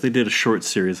videos. They did a short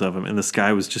series of them, and this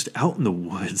guy was just out in the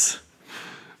woods,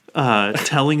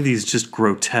 telling these just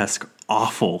grotesque,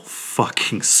 awful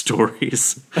fucking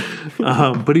stories.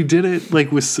 But he did it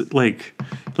like with like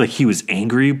he was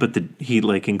angry, but he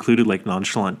like included like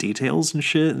nonchalant details and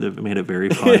shit that made it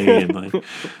very funny and like.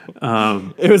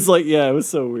 It was like, yeah, it was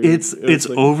so weird. It's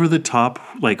like, over the top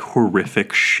like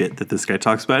horrific shit that this guy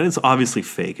talks about. And it's obviously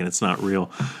fake and it's not real.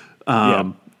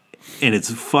 Yeah. And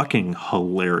it's fucking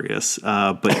hilarious.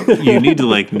 But you need to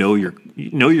like know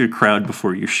your crowd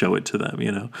before you show it to them,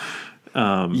 you know?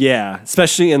 Yeah.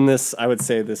 Especially in this, I would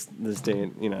say this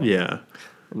day, you know. Yeah.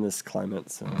 In this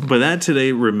climate. So. But that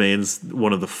today remains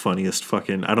one of the funniest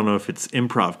fucking, I don't know if it's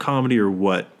improv comedy or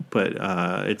what, but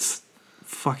it's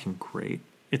fucking great.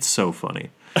 It's so funny.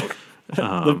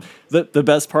 The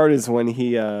best part is when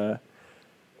he like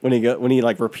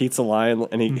repeats a line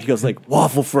and he goes like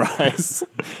waffle fries,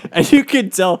 and you can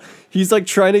tell he's like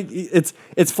trying to.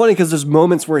 It's funny because there's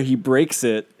moments where he breaks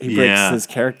his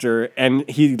character, and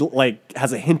he like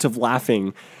has a hint of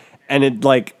laughing, and it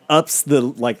like ups the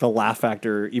laugh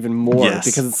factor even more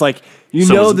because it's like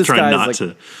this guy is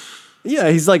like.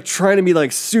 Yeah, he's like trying to be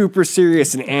like super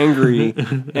serious and angry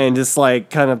and just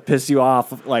like kind of piss you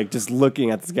off, like just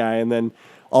looking at this guy. And then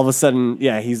all of a sudden,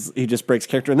 he just breaks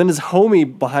character. And then his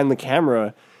homie behind the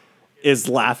camera is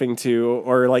laughing too,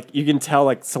 or like you can tell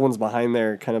like someone's behind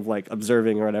there kind of like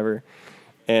observing or whatever.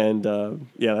 And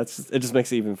it just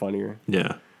makes it even funnier.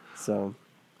 Yeah. So.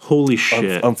 Holy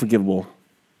shit. Unforgivable.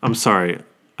 I'm sorry.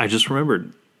 I just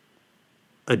remembered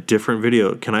a different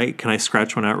video. Can I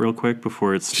scratch one out real quick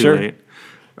before it's too late?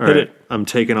 All right. it. I'm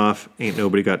taking off. Ain't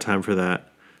nobody got time for that.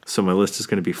 So my list is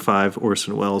going to be 5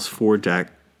 Orson Welles, 4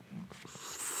 Dax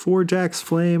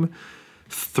Flame,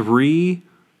 3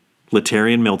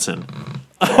 Letarian Milton.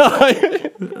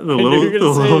 the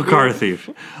little car thief.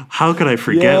 How could I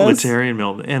forget Letarian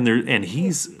Milton? And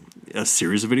he's a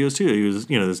series of videos too. He was,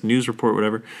 this news report,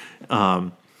 whatever,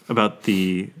 about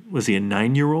was he a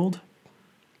 9-year-old?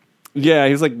 Yeah,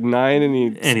 he was like 9 and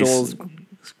he stole his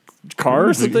car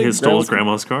or something? He stole his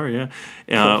grandma's car, yeah.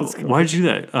 Why'd you do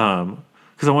that?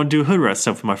 Because I want to do hood rat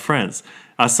stuff with my friends.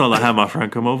 I saw I had my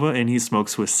friend come over and he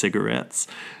smokes with cigarettes.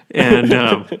 And,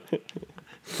 I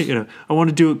want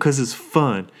to do it because it's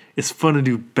fun. It's fun to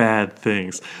do bad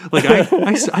things. Like,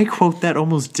 I quote that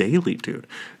almost daily, dude.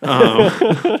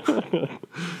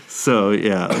 So,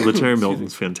 yeah, Letarian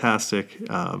Milton's fantastic.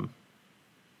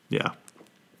 Yeah.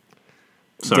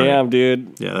 Sorry. Damn,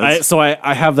 dude. Yeah.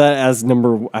 I have that as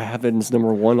number 1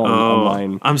 on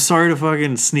mine. I'm sorry to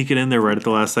fucking sneak it in there right at the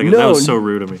last second. That was so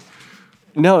rude of me.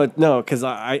 No, because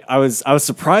I was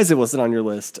surprised it wasn't on your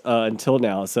list until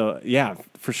now. So yeah,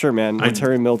 for sure, man.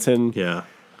 Terry Milton. Yeah.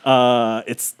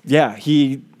 It's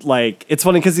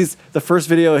funny because he's the first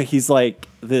video. He's like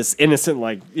this innocent,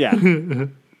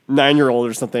 9-year-old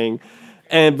or something,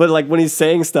 but like when he's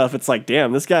saying stuff, it's like,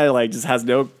 damn, this guy like just has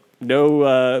no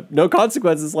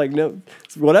consequences. Like no,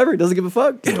 whatever. He doesn't give a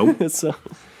fuck. Nope. So,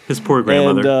 his poor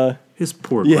grandmother. His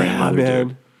poor grandmother, man.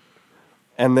 Dude.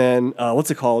 And then what's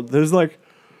it called? There's like,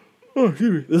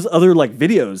 there's other like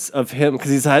videos of him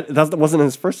because that wasn't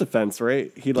his first offense,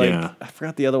 right? I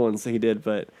forgot the other ones that he did,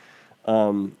 but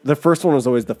the first one was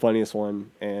always the funniest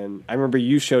one. And I remember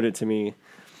you showed it to me,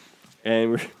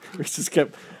 and we just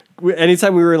kept.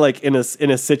 Anytime we were like in a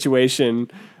situation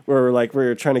where like we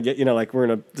were trying to get, we're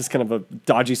in this kind of a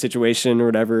dodgy situation or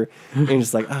whatever, and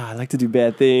just like, I like to do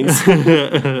bad things.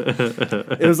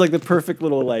 It was like the perfect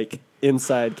little like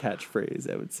inside catchphrase,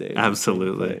 I would say.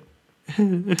 Absolutely.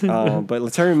 But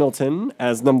Latari Milton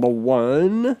as number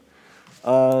 1.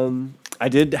 I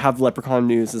did have Leprechaun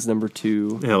News as number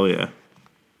 2. Hell yeah.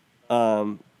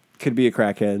 Could be a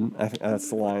crackhead. I think that's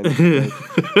the line.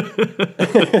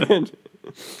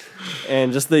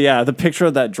 And just the picture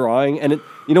of that drawing, and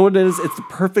you know what it is? It's the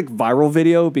perfect viral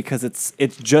video because it's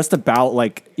just about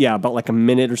about a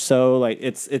minute or so. Like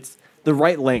it's the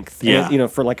right length. Yeah.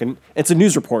 And, for it's a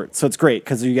news report, so it's great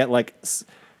because you get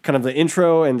kind of the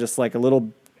intro and just like a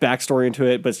little backstory into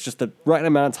it, but it's just the right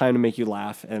amount of time to make you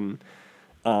laugh and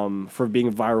for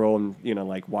being viral and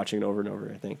watching it over and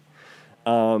over. I think.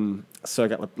 So I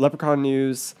got Leprechaun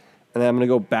News, and then I'm gonna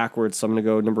go backwards. So I'm gonna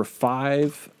go number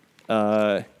 5.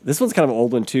 This one's kind of an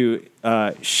old one too.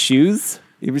 Shoes.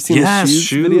 You ever seen the shoes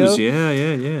video?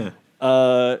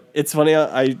 Yeah. It's funny.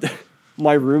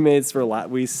 My roommates were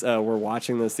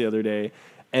watching this the other day,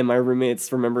 and my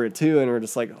roommates remember it too, and we're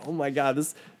just like, "Oh my god,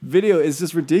 this video is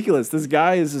just ridiculous. This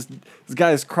guy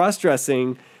is cross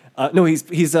dressing. No, he's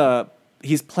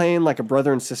playing like a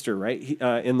brother and sister, right?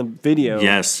 In the video.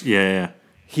 Yes. Yeah.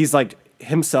 He's like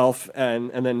himself, and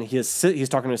then he's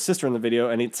talking to his sister in the video,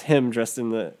 and it's him dressed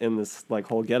in this like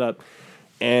whole getup,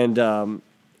 and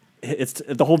it's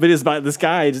the whole video is about this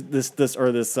guy,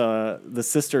 the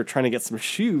sister trying to get some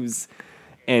shoes,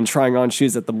 and trying on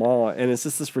shoes at the mall, and it's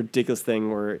just this ridiculous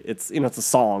thing where it's it's a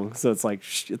song, so it's like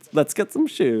let's get some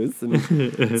shoes, and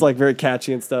it's like very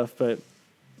catchy and stuff, but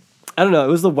I don't know,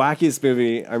 it was the wackiest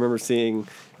movie I remember seeing,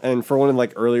 and for one of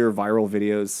like earlier viral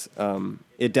videos,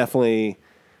 it definitely.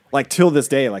 Like till this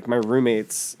day, like my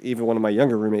roommates, even one of my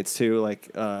younger roommates too,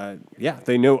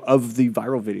 they know of the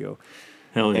viral video.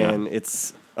 Hell yeah. And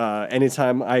it's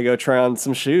anytime I go try on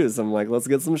some shoes, I'm like, let's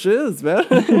get some shoes, man.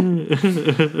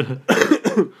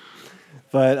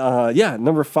 But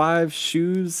number 5,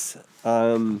 shoes.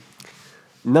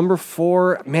 Number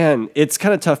 4, man, it's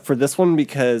kind of tough for this one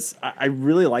because I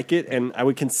really like it, and I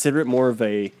would consider it more of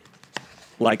a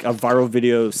viral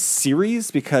video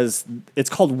series because it's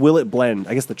called Will It Blend.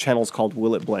 I guess the channel's called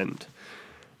Will It Blend.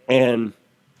 And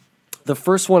the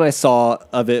first one I saw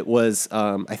of it was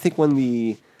I think when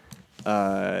one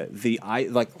of the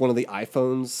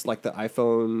iPhones, like the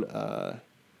iPhone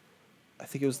I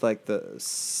think it was like the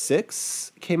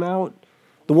 6 came out.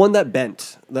 The one that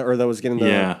bent that was getting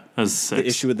that was 6. The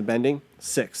issue with the bending.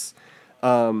 6.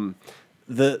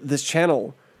 This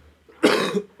channel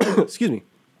excuse me.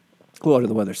 A little under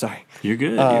the weather, sorry. You're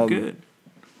good. You're good.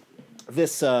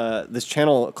 This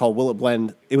channel called Will It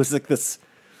Blend, it was like this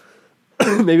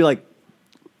maybe like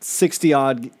 60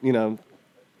 odd, this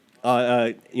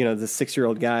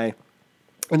 6-year-old guy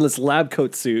in this lab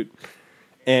coat suit.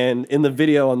 And in this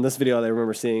video that I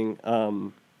remember seeing,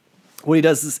 what he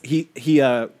does is he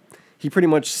pretty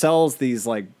much sells these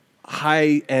like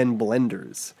high-end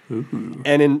blenders. Ooh.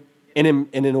 And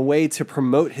in a way to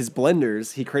promote his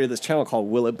blenders, he created this channel called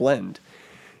Will It Blend.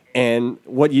 And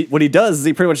what he does is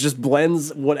he pretty much just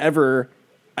blends whatever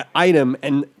item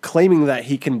and claiming that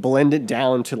he can blend it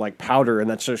down to like powder, and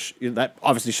that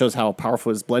obviously shows how powerful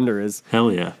his blender is. Hell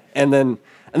yeah. And then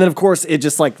of course it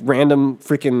just like random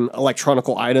freaking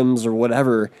electronical items or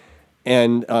whatever.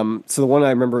 And so the one I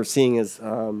remember seeing is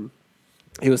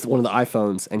it was one of the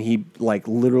iPhones, and he like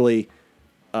literally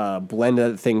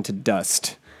blended that thing to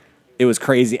dust. It was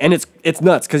crazy, and it's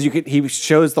nuts because he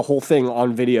shows the whole thing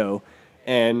on video,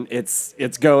 and it's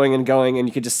going and going, and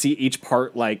you could just see each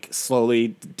part like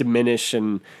slowly diminish,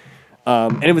 and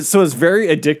it was very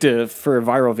addictive for a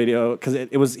viral video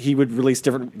because he would release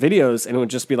different videos, and it would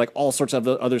just be like all sorts of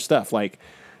other stuff like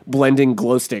blending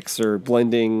glow sticks or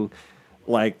blending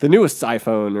like the newest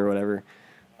iPhone or whatever,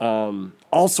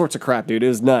 all sorts of crap, dude. It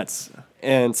was nuts.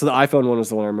 And so the iPhone one was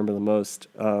the one I remember the most.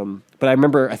 But I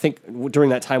remember, I think during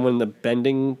that time when the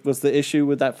bending was the issue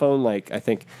with that phone, like I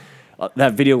think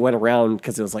that video went around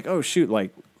because it was like, oh shoot,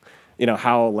 like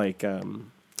how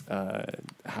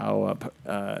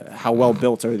well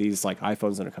built are these like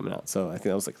iPhones that are coming out? So I think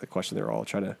that was like the question they were all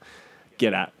trying to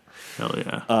get at. Hell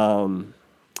yeah.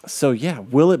 So yeah,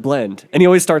 will it blend? And he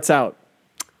always starts out,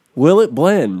 will it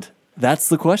blend? That's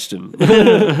the question.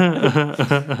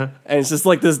 And it's just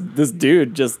like this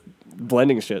dude just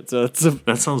blending shit. So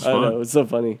that sounds fun. I know, it's so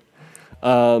funny.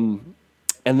 And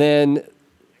then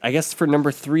I guess for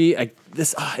number 3,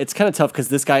 it's kind of tough because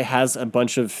this guy has a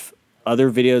bunch of other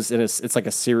videos, and it's like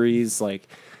a series. Like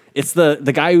it's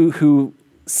the guy who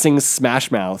sings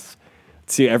Smash Mouth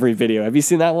to every video. Have you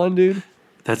seen that one, dude?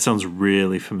 That sounds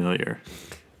really familiar.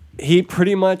 He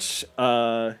pretty much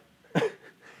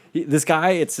this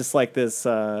guy, it's just like this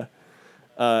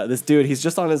this dude, he's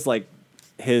just on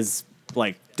his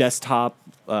desktop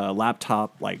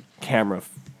laptop like camera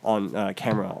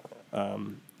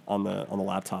on the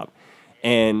laptop.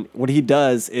 And what he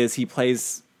does is he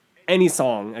plays any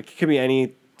song. It could be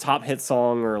any top hit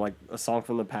song or like a song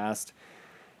from the past.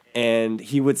 And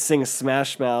he would sing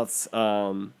Smash Mouth's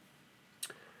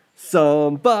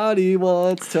 "Somebody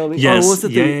Once Told Me." Yes. Oh, what was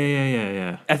it?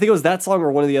 Yeah. I think it was that song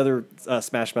or one of the other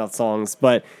Smash Mouth songs.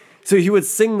 But so he would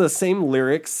sing the same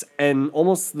lyrics and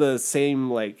almost the same,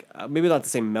 like maybe not the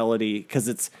same melody,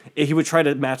 because he would try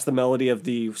to match the melody of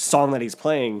the song that he's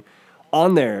playing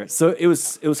on there. So it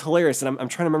was hilarious, and I'm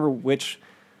trying to remember which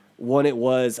one it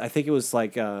was. I think it was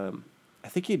like I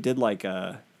think he did like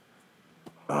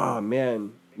oh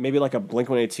man, maybe like a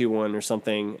Blink-182 one or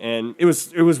something, and it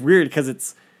was weird because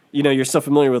it's, you know, you're so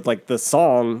familiar with like the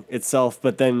song itself,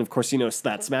 but then of course, you know, it's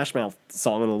that Smash Mouth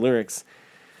song and the lyrics,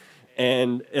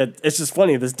 and it's just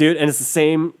funny, this dude, and it's the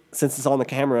same, since it's on the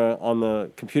camera on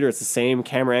the computer, it's the same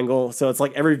camera angle, so it's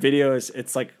like every video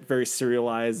it's like very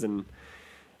serialized,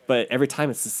 but every time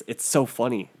it's so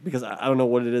funny because I don't know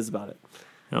what it is about it.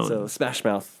 So Smash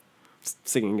Mouth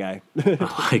singing guy.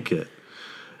 I like it.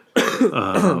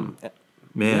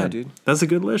 Man, yeah, dude. That's a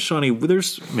good list, Shawnee.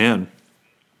 There's been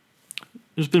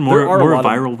more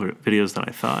viral videos than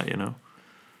I thought. You know,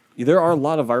 there are a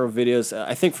lot of viral videos.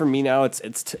 I think for me now,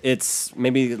 it's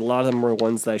maybe a lot of them were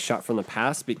ones that I shot from the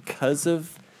past because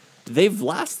of they've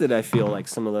lasted. I feel like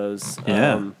some of those.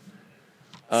 Yeah.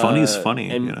 Funny is funny,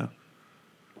 and you know.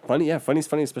 Funny's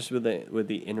funny, especially with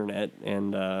the internet,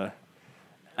 and I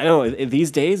don't know.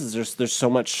 These days, there's so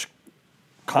much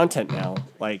content now.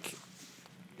 Like,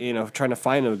 you know, trying to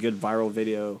find a good viral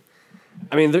video.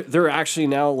 I mean, they're actually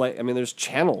now like, I mean, there's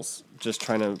channels just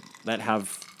that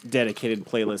have dedicated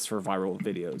playlists for viral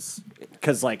videos.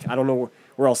 Because like I don't know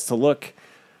where else to look.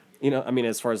 You know, I mean,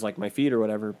 as far as like my feed or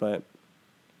whatever, but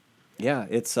yeah,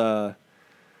 it's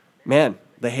man,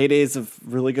 the heydays of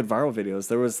really good viral videos.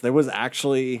 There was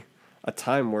actually a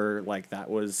time where like that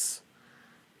was,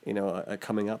 you know, a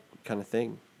coming up kind of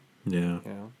thing. Yeah.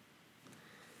 You know?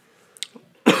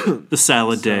 The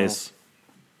salad days.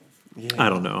 Yeah. I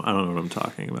don't know what I'm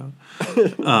talking about.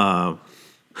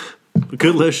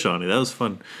 Good list, Shawnee. That was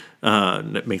fun.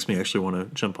 That makes me actually want to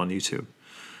jump on YouTube.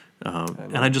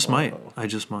 And I just might.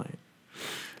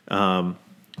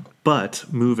 But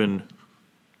moving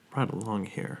right along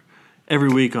here, every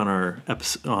week on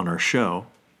our show,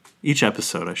 each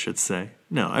episode, I should say.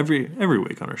 No, every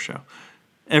week on our show,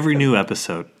 every new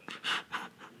episode,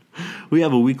 we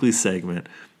have a weekly segment.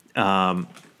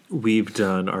 We've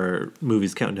done our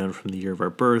movies countdown from the year of our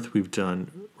birth. We've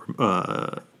done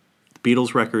the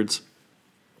Beatles records.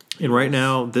 And right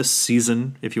now, this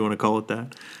season, if you want to call it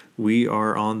that, we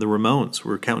are on the Ramones.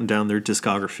 We're counting down their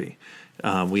discography.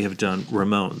 We have done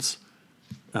Ramones,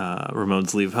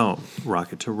 Ramones Leave Home,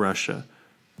 Rocket to Russia,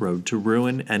 Road to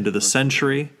Ruin, End of the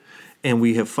Century. And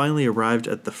we have finally arrived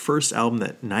at the first album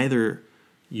that neither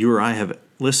you or I have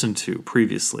listened to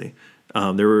previously.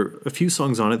 There were a few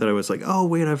songs on it that I was like, oh,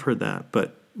 wait, I've heard that,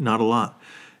 but not a lot.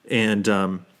 And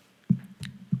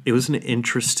it was an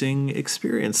interesting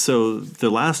experience. So the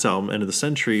last album, End of the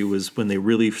Century, was when they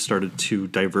really started to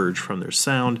diverge from their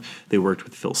sound. They worked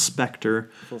with Phil Spector.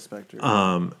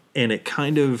 And it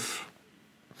kind of,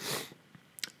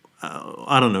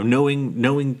 I don't know,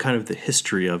 knowing kind of the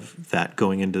history of that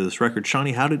going into this record.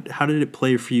 Shawnee, how did it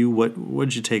play for you? What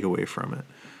did you take away from it?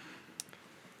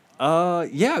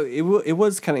 Yeah, it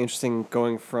was kind of interesting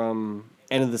going from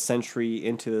End of the Century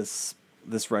into this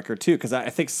record too, because I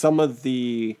think some of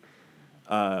the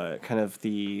kind of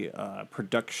the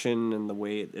production and the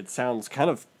way it sounds kind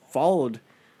of followed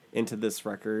into this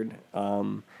record.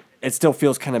 It still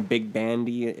feels kind of big band,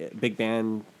 you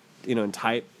know, in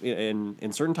type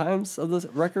in certain times of the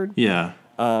record. Yeah.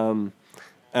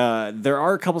 There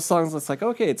are a couple songs that's like,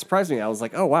 okay, it surprised me. I was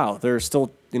like, oh wow, they're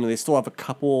still, you know, they still have a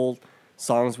couple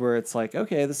songs where it's like,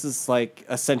 okay, this is like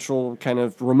a central kind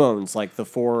of Ramones, like the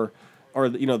four, or,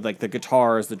 you know, like the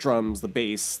guitars, the drums, the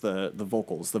bass, the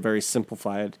vocals, the very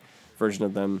simplified version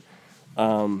of them.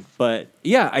 But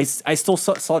yeah, I still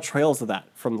saw trails of that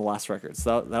from the last record,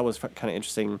 so that was kind of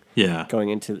interesting. Yeah. Going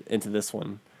into this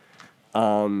one.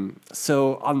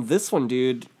 So on this one,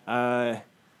 dude, I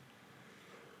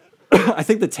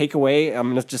think the takeaway, I'm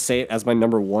gonna just say it as my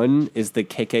number one, is the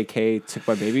KKK Took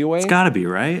My Baby Away. It's got to be,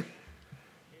 right?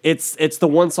 It's the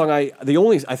one song I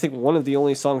think one of the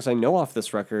only songs I know off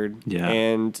this record. Yeah.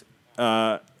 And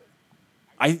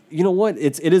you know what?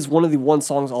 It is one of the one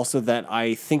songs also that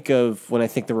I think of when I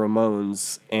think the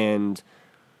Ramones, and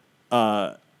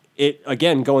it,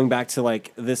 again, going back to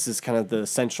like, this is kind of the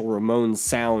essential Ramones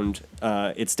sound.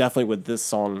 It's definitely with this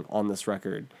song on this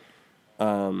record.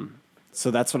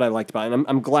 So that's what I liked about it. And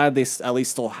I'm glad they at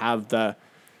least still have the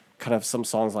kind of some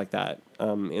songs like that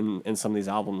in some of these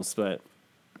albums. But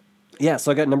yeah,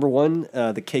 so I got number 1,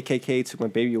 the KKK Took My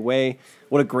Baby Away.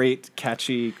 What a great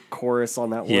catchy chorus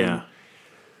on that one. Yeah.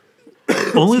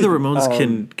 Only the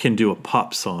Ramones can do a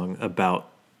pop song about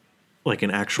like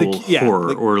an actual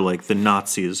horror or like the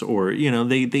Nazis or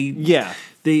they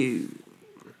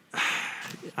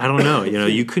I don't know,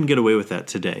 you couldn't get away with that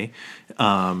today.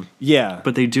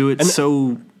 But they do it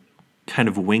so kind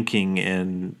of winking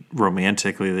and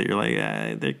romantically that you're like,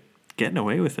 they're getting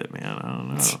away with it, man. I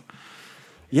don't know.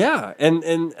 Yeah, and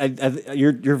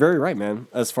you're very right, man.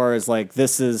 As far as like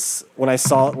this is when I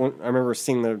remember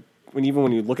seeing when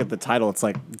you look at the title, it's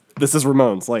like this is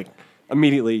Ramones. Like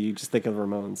immediately you just think of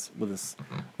Ramones with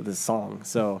this song.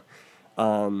 So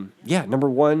number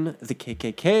 1, the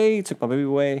KKK Took My Baby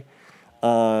Away.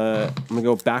 I'm gonna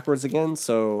go backwards again.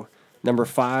 So number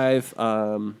 5,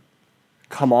 Come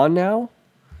On Now.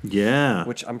 Yeah.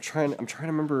 Which I'm trying to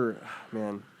remember,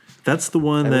 man. That's the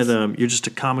one that you're just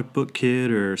a comic book kid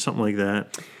or something like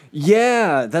that.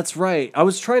 Yeah, that's right. I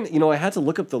was trying to, I had to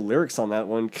look up the lyrics on that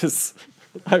one because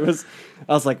I was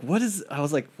like, what's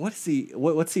he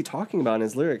talking about in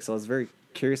his lyrics? I was very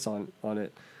curious on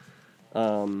it.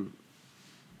 Let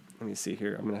me see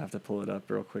here. I'm gonna have to pull it up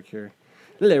real quick here.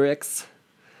 Lyrics.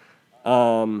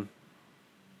 Yeah,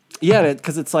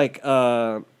 because it's like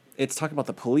it's talking about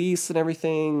the police and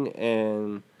everything,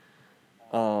 and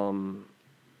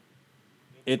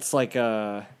it's like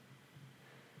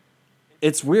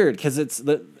it's weird because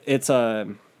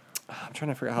I'm trying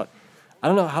to figure out I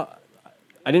don't know how.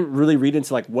 I didn't really read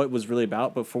into like what it was really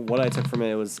about, but for what I took from it,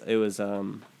 it was this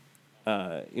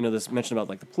mention about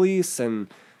like the police and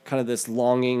kind of this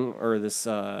longing or this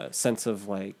sense of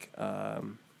like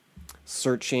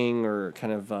searching or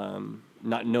kind of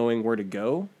not knowing where to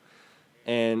go,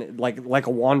 and like a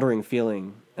wandering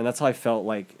feeling, and that's how I felt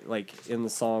like in the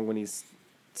song when he's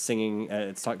singing.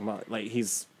 It's talking about like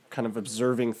he's kind of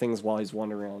observing things while he's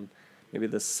wandering around, maybe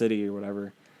the city or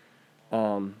whatever.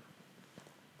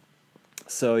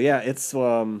 So yeah, it's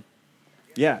kind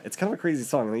of a crazy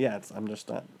song. Yeah, I'm just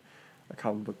not a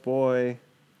comic book boy.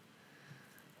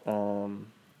 Yeah,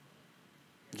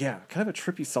 kind of a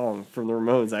trippy song from the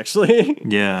Ramones, actually.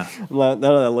 Yeah. Now that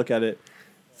I look at it,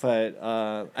 but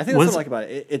I think that's what I like about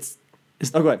it.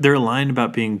 Go ahead. There a line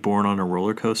about being born on a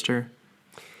roller coaster?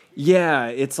 Yeah,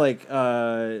 it's like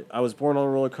I was born on a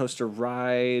roller coaster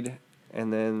ride,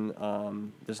 and then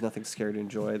there's nothing scary to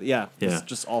enjoy. Yeah, it's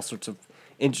just all sorts of.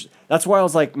 That's why I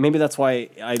was like, maybe that's why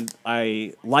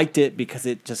I liked it, because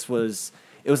it was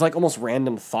like almost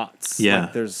random thoughts. Yeah,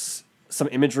 like there's some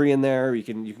imagery in there. You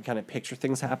can kind of picture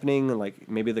things happening, and like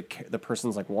maybe the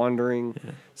person's like wandering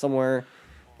somewhere.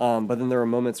 But then there are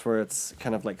moments where it's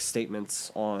kind of like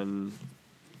statements on,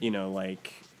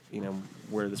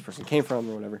 where this person came from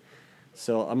or whatever.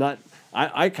 So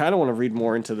I kind of want to read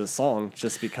more into this song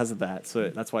just because of that. So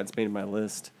that's why it's made my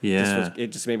list. Yeah. It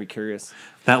just made me curious.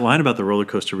 That line about the roller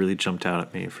coaster really jumped out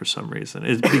at me for some reason.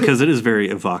 Because it is very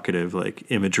evocative, like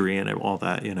imagery and all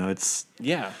that, it's...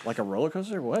 Yeah, like a roller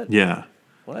coaster? What? Yeah.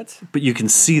 What? But you can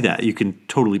see that. You can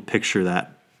totally picture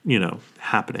that,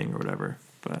 happening or whatever.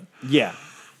 But yeah.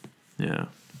 Yeah.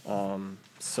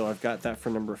 So I've got that for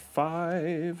number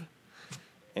 5.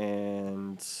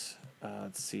 And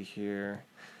let's see here.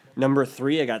 Number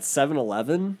 3, I got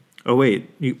 7-Eleven. Oh wait,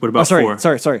 what about 4?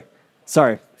 Sorry.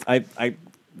 I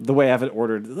the way I have it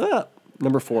ordered.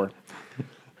 Number 4.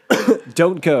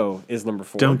 Don't Go is number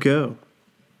 4. Don't go,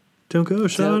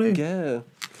 Shawnee. Don't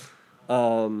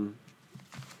go.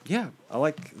 Yeah, I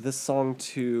like this song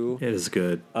too. It is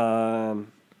good.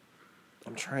 I'm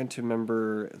trying to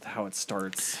remember how it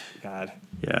starts. God.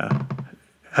 Yeah.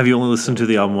 Have you only listened to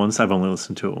the album once? I've only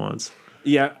listened to it once.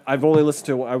 Yeah, I've only listened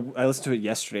to it. I listened to it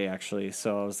yesterday, actually.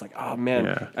 So I was like, oh, man,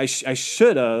 yeah. I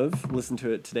should have listened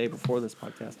to it today before this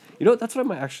podcast. You know what? That's what I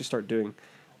might actually start doing.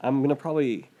 I'm going to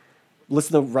probably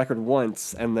listen to the record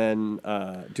once and then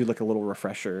do like a little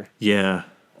refresher. Yeah.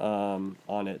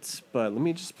 On it. But let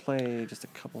me just play just a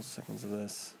couple seconds of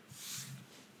this.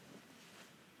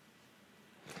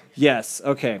 Yes.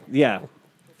 Okay. Yeah.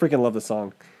 Freaking love the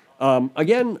song.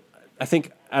 Again, I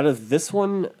think out of this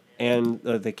one and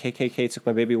the KKK Took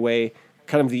My Baby Away,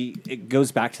 kind of it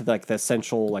goes back to like the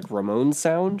essential like Ramones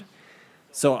sound.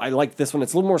 So I like this one.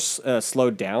 It's a little more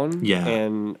slowed down. Yeah.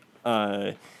 And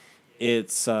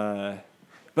it's but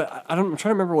I'm trying to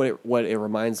remember what it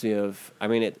reminds me of. I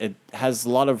mean, it has a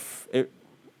lot of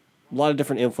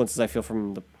different influences I feel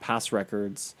from the past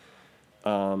records.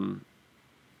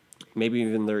 Maybe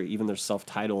even their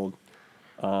self-titled.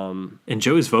 And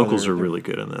Joey's vocals are really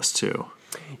good in this too.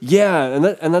 Yeah,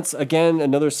 and that's again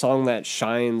another song that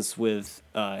shines with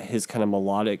his kind of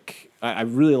melodic. I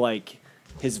really like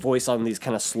his voice on these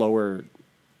kind of slower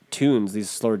tunes, these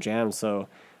slower jams. So,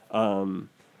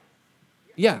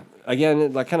 yeah,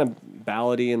 again, like kind of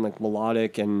ballady and like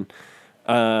melodic, and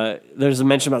there's a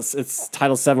mention about it's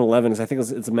titled 7-Eleven because I think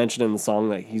it's a mention in the song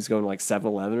that he's going to like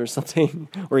 7-Eleven or something,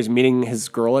 or he's meeting his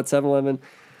girl at 7-Eleven.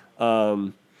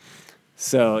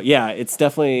 So yeah, it's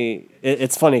definitely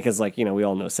it's funny because like we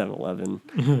all know 7-Eleven,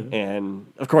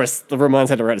 and of course the Ramones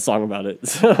had to write a song about it.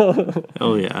 So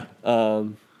Oh yeah.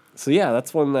 so yeah,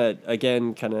 that's one that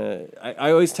again kind of I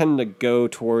always tend to go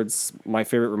towards my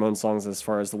favorite Ramones songs as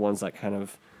far as the ones that kind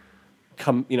of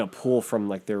come pull from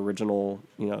like their original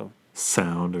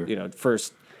Sound or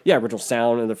first original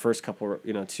sound in the first couple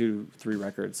 2-3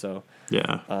 records. So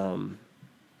yeah.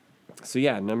 so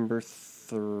yeah, number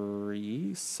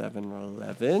 3,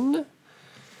 7-Eleven.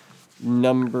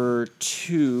 Number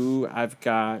 2, I've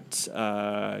got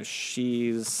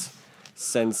She's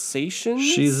Sensation.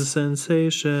 She's a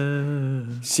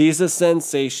sensation. She's a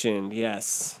Sensation,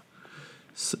 yes.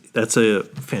 That's a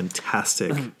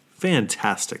fantastic,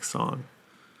 fantastic song.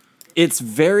 It's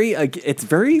very again,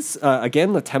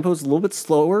 the tempo's a little bit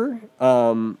slower,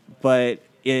 but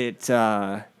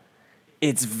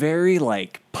it's very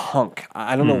like punk.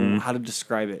 I don't know how to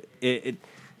describe it. It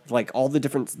like all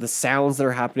the sounds that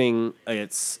are happening.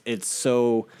 It's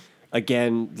so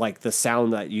again like the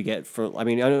sound that you get for. I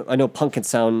mean, I know punk can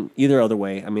sound either other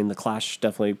way. I mean, the Clash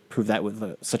definitely proved that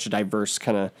with such a diverse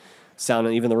kind of sound,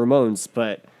 and even the Ramones.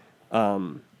 But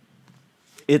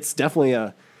it's definitely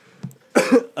a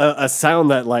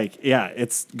sound that like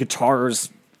it's guitars,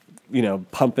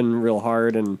 pumping real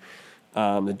hard and.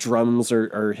 The drums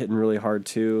are hitting really hard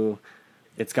too.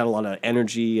 It's got a lot of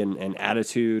energy and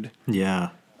attitude. Yeah.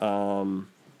 And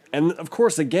of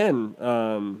course, again,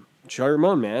 Joey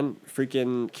Ramone, man,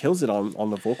 freaking kills it on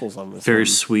the vocals on this. Very one.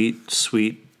 sweet,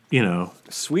 Sweet,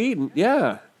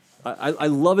 yeah. I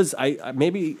love his.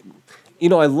 Maybe,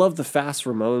 I love the fast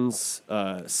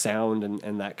Ramones sound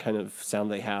and that kind of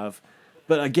sound they have.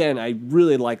 But again, I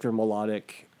really like their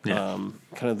melodic. Kind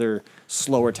of their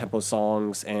slower tempo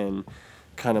songs and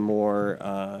kind of more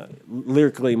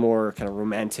lyrically more kind of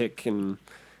romantic and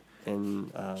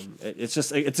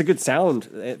it's a good sound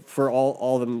for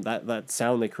all of them that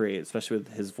sound they create, especially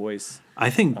with his voice.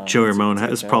 I think Joey Ramone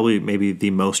has probably maybe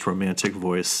the most romantic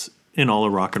voice in all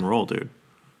of rock and roll, dude.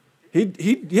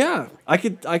 He I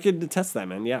could attest that,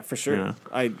 man. Yeah, for sure.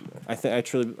 Yeah. I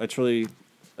truly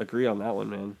agree on that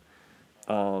one, man.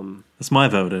 That's my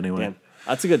vote anyway. Damn.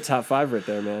 That's a good top 5 right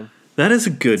there, man. That is a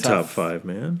good top 5,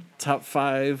 man. Top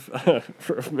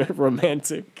 5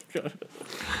 romantic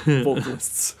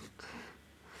vocalists.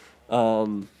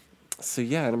 So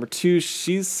yeah, number 2,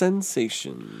 She's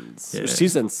Sensations. Yeah.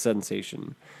 She's a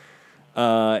Sensation.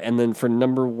 And then for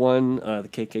number 1, the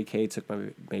KKK Took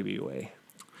My Baby Away.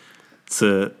 It's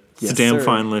a damn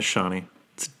fine list, Shawnee.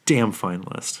 It's a damn fine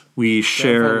list. We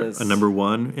share a number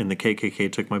 1 in the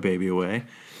KKK Took My Baby Away.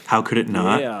 How could it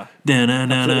not? Yeah.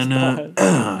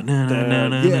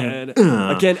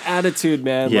 Again, attitude,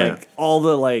 man. Yeah. Like all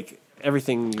the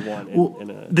everything you want.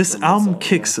 In a this album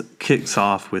song, kicks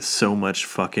off with so much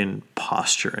fucking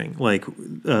posturing. Like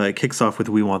it kicks off with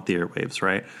 "We Want the Airwaves,"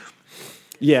 right?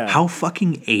 Yeah. How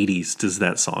fucking 80s does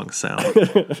that song sound?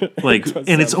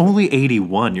 And it's only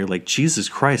 81. You're like, Jesus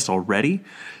Christ, already?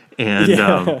 And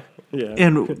yeah.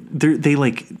 And they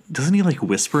doesn't he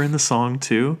whisper in the song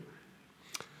too?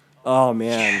 Oh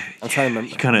man, I'm trying to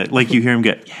remember. Kind of you hear him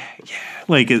get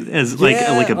like as a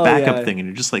backup thing, and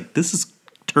you're just like, this is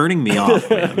turning me off,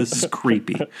 man. This is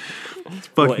creepy. It's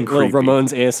fucking creepy. Little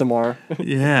Ramones ASMR.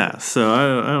 Yeah, so I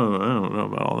don't know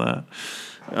about all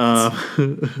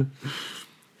that.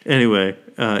 Anyway,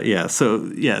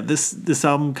 this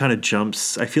album kind of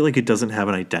jumps. I feel like it doesn't have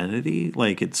an identity.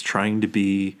 Like it's trying to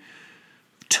be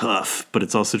tough, but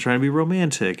it's also trying to be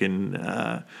romantic, and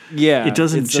it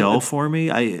doesn't gel for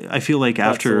me. I feel like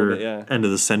after End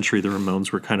of the Century, the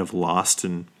Ramones were kind of lost,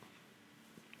 and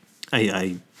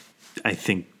I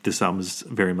think this album is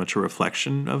very much a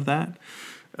reflection of that.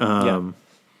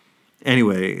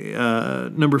 Anyway,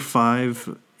 number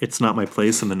 5, It's Not My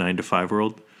Place in the 9 to 5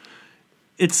 World.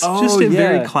 It's just a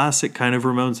very classic kind of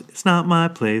Ramones. It's not my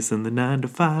place in the 9 to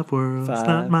 5 world. It's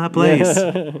not my place.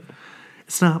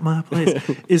 It's not my place.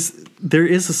 There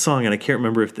is a song, and I can't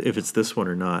remember if it's this one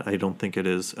or not. I don't think it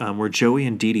is, where Joey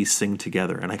and Dee Dee sing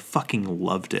together, and I fucking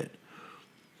loved it.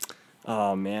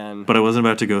 Oh man! But I wasn't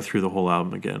about to go through the whole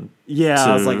album again. Yeah,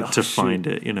 I was like, to find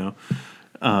it,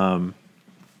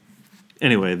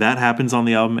 anyway, that happens on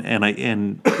the album,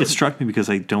 and it struck me because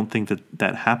I don't think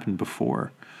that happened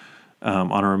before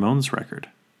on a Ramones record.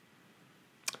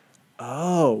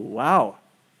 Oh, wow.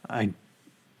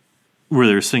 Where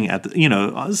they're singing at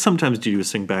the, sometimes do a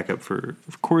sing backup for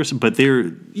chorus, but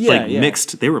they're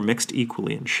mixed. They were mixed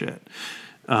equally and shit.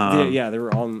 They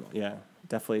were on. Yeah,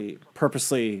 definitely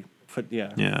purposely put.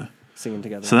 Yeah, singing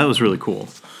together. So that was really cool.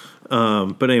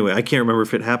 But anyway, I can't remember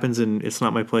if it happens in It's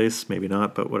Not My Place. Maybe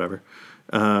not, but whatever.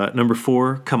 Number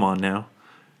 4, Come On Now.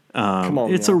 Come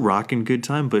on, it's a rocking good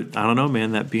time, but I don't know,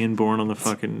 man. That being born on the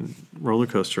fucking roller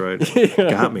coaster ride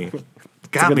got me.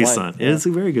 Got me, son. Yeah. It's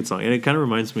a very good song, and it kind of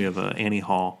reminds me of Annie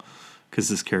Hall, because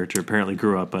this character apparently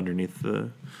grew up underneath the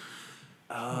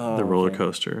roller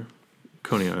coaster,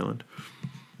 Coney Island.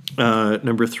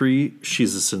 Number 3,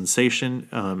 She's a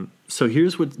Sensation. So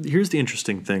here's the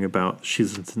interesting thing about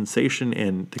She's a Sensation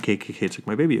and the KKK Took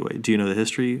My Baby Away. Do you know the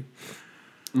history?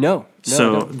 No.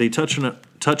 So they touch on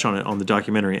it on the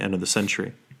documentary End of the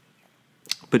Century.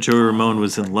 But Joey Ramone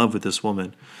was in love with this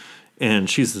woman, and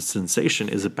She's a Sensation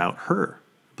is about her.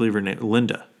 I believe her name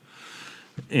Linda.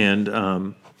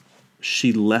 And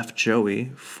she left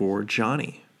Joey for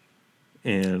Johnny.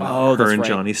 And her and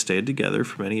Johnny stayed together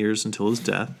for many years until his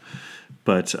death.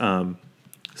 But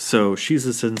so She's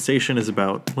a Sensation is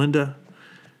about Linda.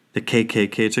 The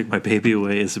KKK Took My Baby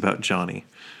Away is about Johnny.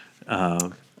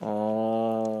 The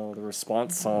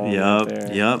response song.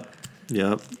 Yep.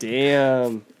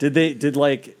 Damn. Did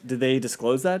they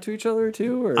disclose that to each other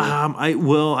too? Or?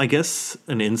 I guess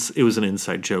it was an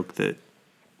inside joke that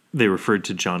they referred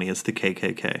to Johnny as the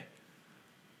KKK.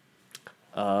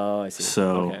 Oh, I see.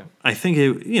 So I think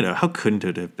it, how couldn't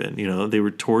it have been? They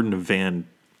were toured in a van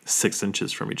 6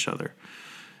 inches from each other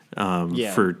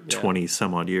for 20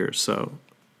 some odd years. So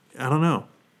I don't know,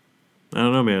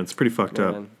 man. It's pretty fucked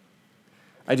up.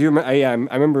 I do remember.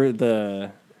 I remember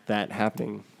that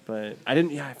happening, but I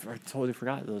didn't. Yeah, I totally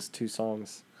forgot those 2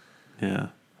 songs. Yeah,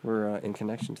 were in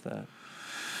connection to that.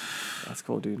 That's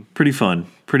cool, dude. Pretty fun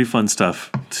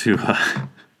stuff to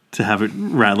have it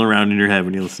rattle around in your head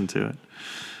when you listen to it.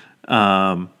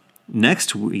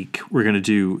 Next week we're gonna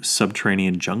do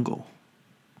Subterranean Jungle,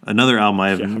 another album I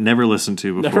have never listened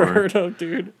to before. Never heard of,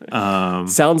 dude.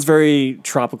 Sounds very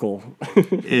tropical.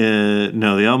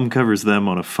 No, the album covers them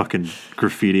on a fucking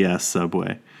graffiti ass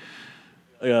subway.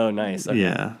 Oh, nice. Okay.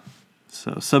 Yeah.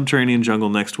 So Subterranean Jungle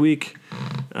next week.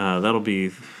 That'll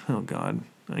be, oh God,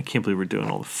 I can't believe we're doing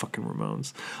all the fucking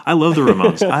Ramones. I love the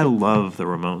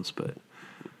Ramones. But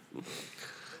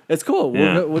it's cool.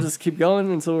 Yeah. We'll just keep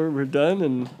going until we're done,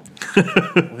 and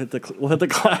we'll hit the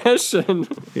Clash, and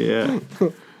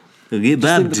we'll get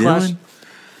Bob Dylan.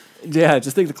 Yeah,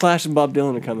 just think the Clash and Bob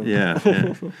Dylan are coming. Yeah.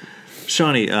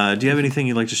 Shawnee, do you have anything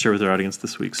you'd like to share with our audience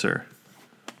this week, sir?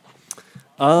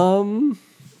 Man,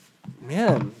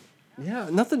 yeah,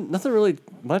 nothing really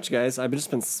much, guys. I've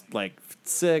just been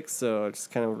sick, so I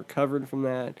just kind of recovered from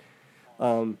that.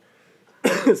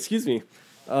 Excuse me.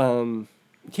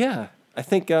 Yeah, I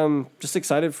think just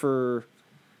excited for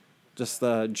just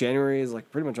January is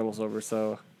pretty much almost over.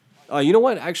 So, you know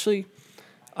what? Actually,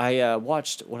 I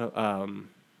watched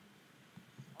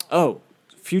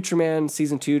Future Man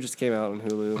Season 2 just came out on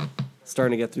Hulu.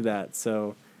 Starting to get through that.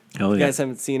 So, if you guys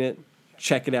haven't seen it,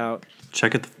 check it out.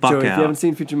 Check it the fuck Joey, out. If you haven't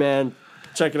seen Future Man,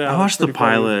 check it out. I watched the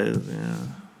pilot. Yeah.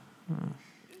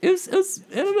 It was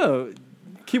I don't know.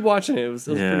 Keep watching it. It was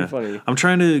pretty funny. I'm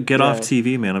trying to get off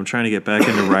TV, man. I'm trying to get back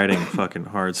into writing fucking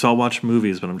hard. So I'll watch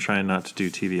movies, but I'm trying not to do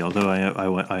TV. Although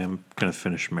I am going to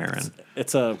finish Marin.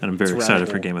 And I'm very excited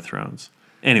for Game of Thrones.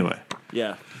 Anyway.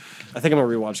 Yeah. I think I'm going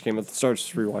to rewatch Game of Thrones. Start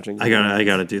just rewatching. I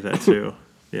gotta do that too.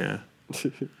 Yeah.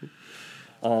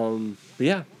 But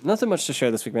yeah, nothing much to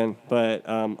share this week, man. But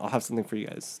I'll have something for you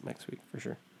guys next week for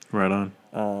sure. Right on.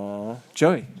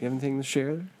 Joey, you have anything to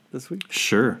share this week?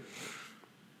 Sure.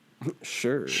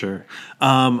 Sure.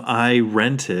 I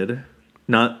rented,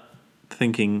 not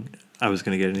thinking I was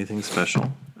going to get anything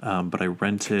special, but I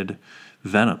rented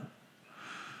Venom.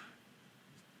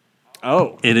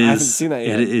 Oh, I haven't seen that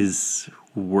yet. It is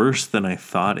worse than I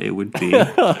thought it would be.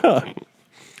 And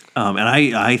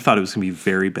I thought it was going to be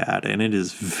very bad, and it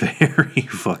is very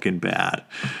fucking bad.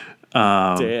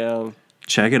 Damn.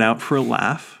 Check it out for a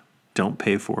laugh. Don't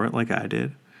pay for it like I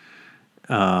did.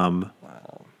 Wow.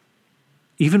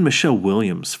 Even Michelle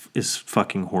Williams is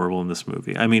fucking horrible in this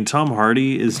movie. I mean, Tom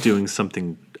Hardy is doing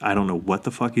something. I don't know what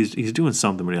the fuck he's doing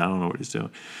something, but I don't know what he's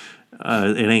doing.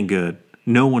 It ain't good.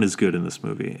 No one is good in this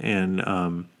movie,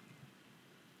 and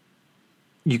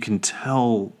you can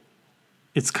tell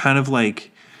it's kind of like,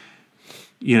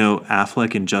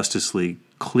 Affleck in Justice League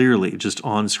clearly just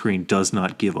on screen does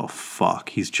not give a fuck.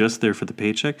 He's just there for the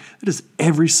paycheck. That is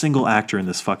every single actor in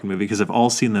this fucking movie, because I've all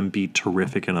seen them be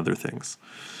terrific in other things.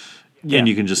 Yeah, and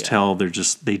you can just tell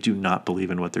they do not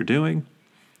believe in what they're doing.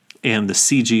 And the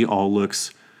CG all looks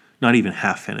not even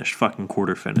half finished, fucking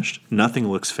quarter finished. Nothing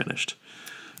looks finished.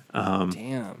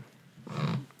 Damn.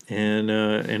 And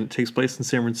it takes place in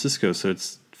San Francisco, so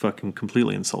it's fucking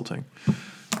completely insulting.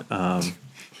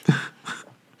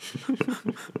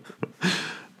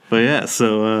 But yeah,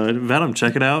 so Venom,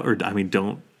 check it out. Or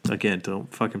don't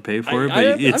fucking pay for it.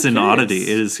 But it's an oddity.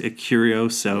 It is a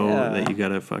curioso that you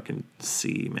gotta fucking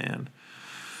see, man.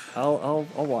 I'll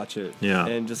watch it. Yeah,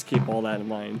 and just keep all that in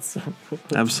mind. So.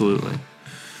 Absolutely.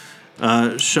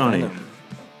 Shawnee.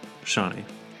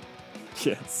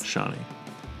 Yes. Shawnee.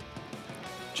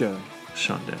 Joey.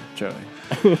 Shonda. Joey.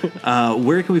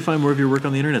 Where can we find more of your work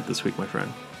on the internet this week, my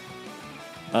friend?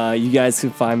 You guys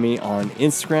can find me on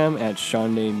Instagram at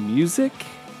Shonday Music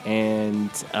and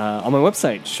on my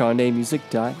website,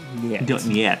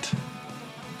 shondaymusic.net.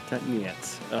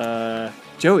 .net.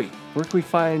 Joey, where can we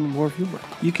find more of your work?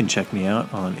 You can check me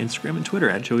out on Instagram and Twitter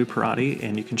at Joey Parati,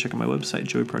 and you can check out my website,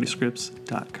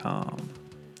 joeyparatiscripts.com.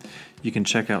 You can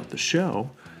check out the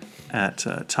show at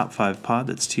Top5Pod,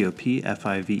 that's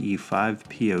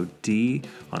TOPFIVE5POD,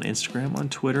 on Instagram, on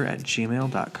Twitter, at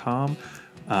gmail.com.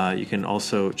 You can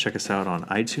also check us out on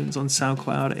iTunes, on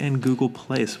SoundCloud, and Google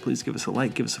Play. So please give us a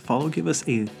like, give us a follow, give us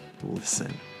a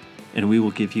listen, and we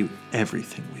will give you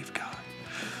everything we've got.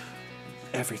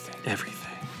 Everything.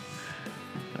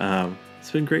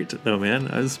 It's been great, though, man.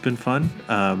 It's been fun,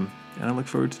 and I look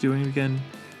forward to doing it again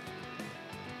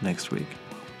next week.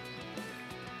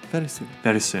 Very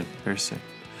soon.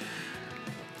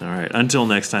 All right. Until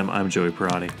next time, I'm Joey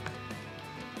Parati.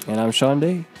 And I'm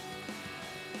Shonday.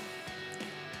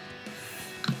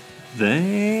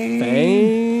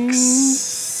 Thanks.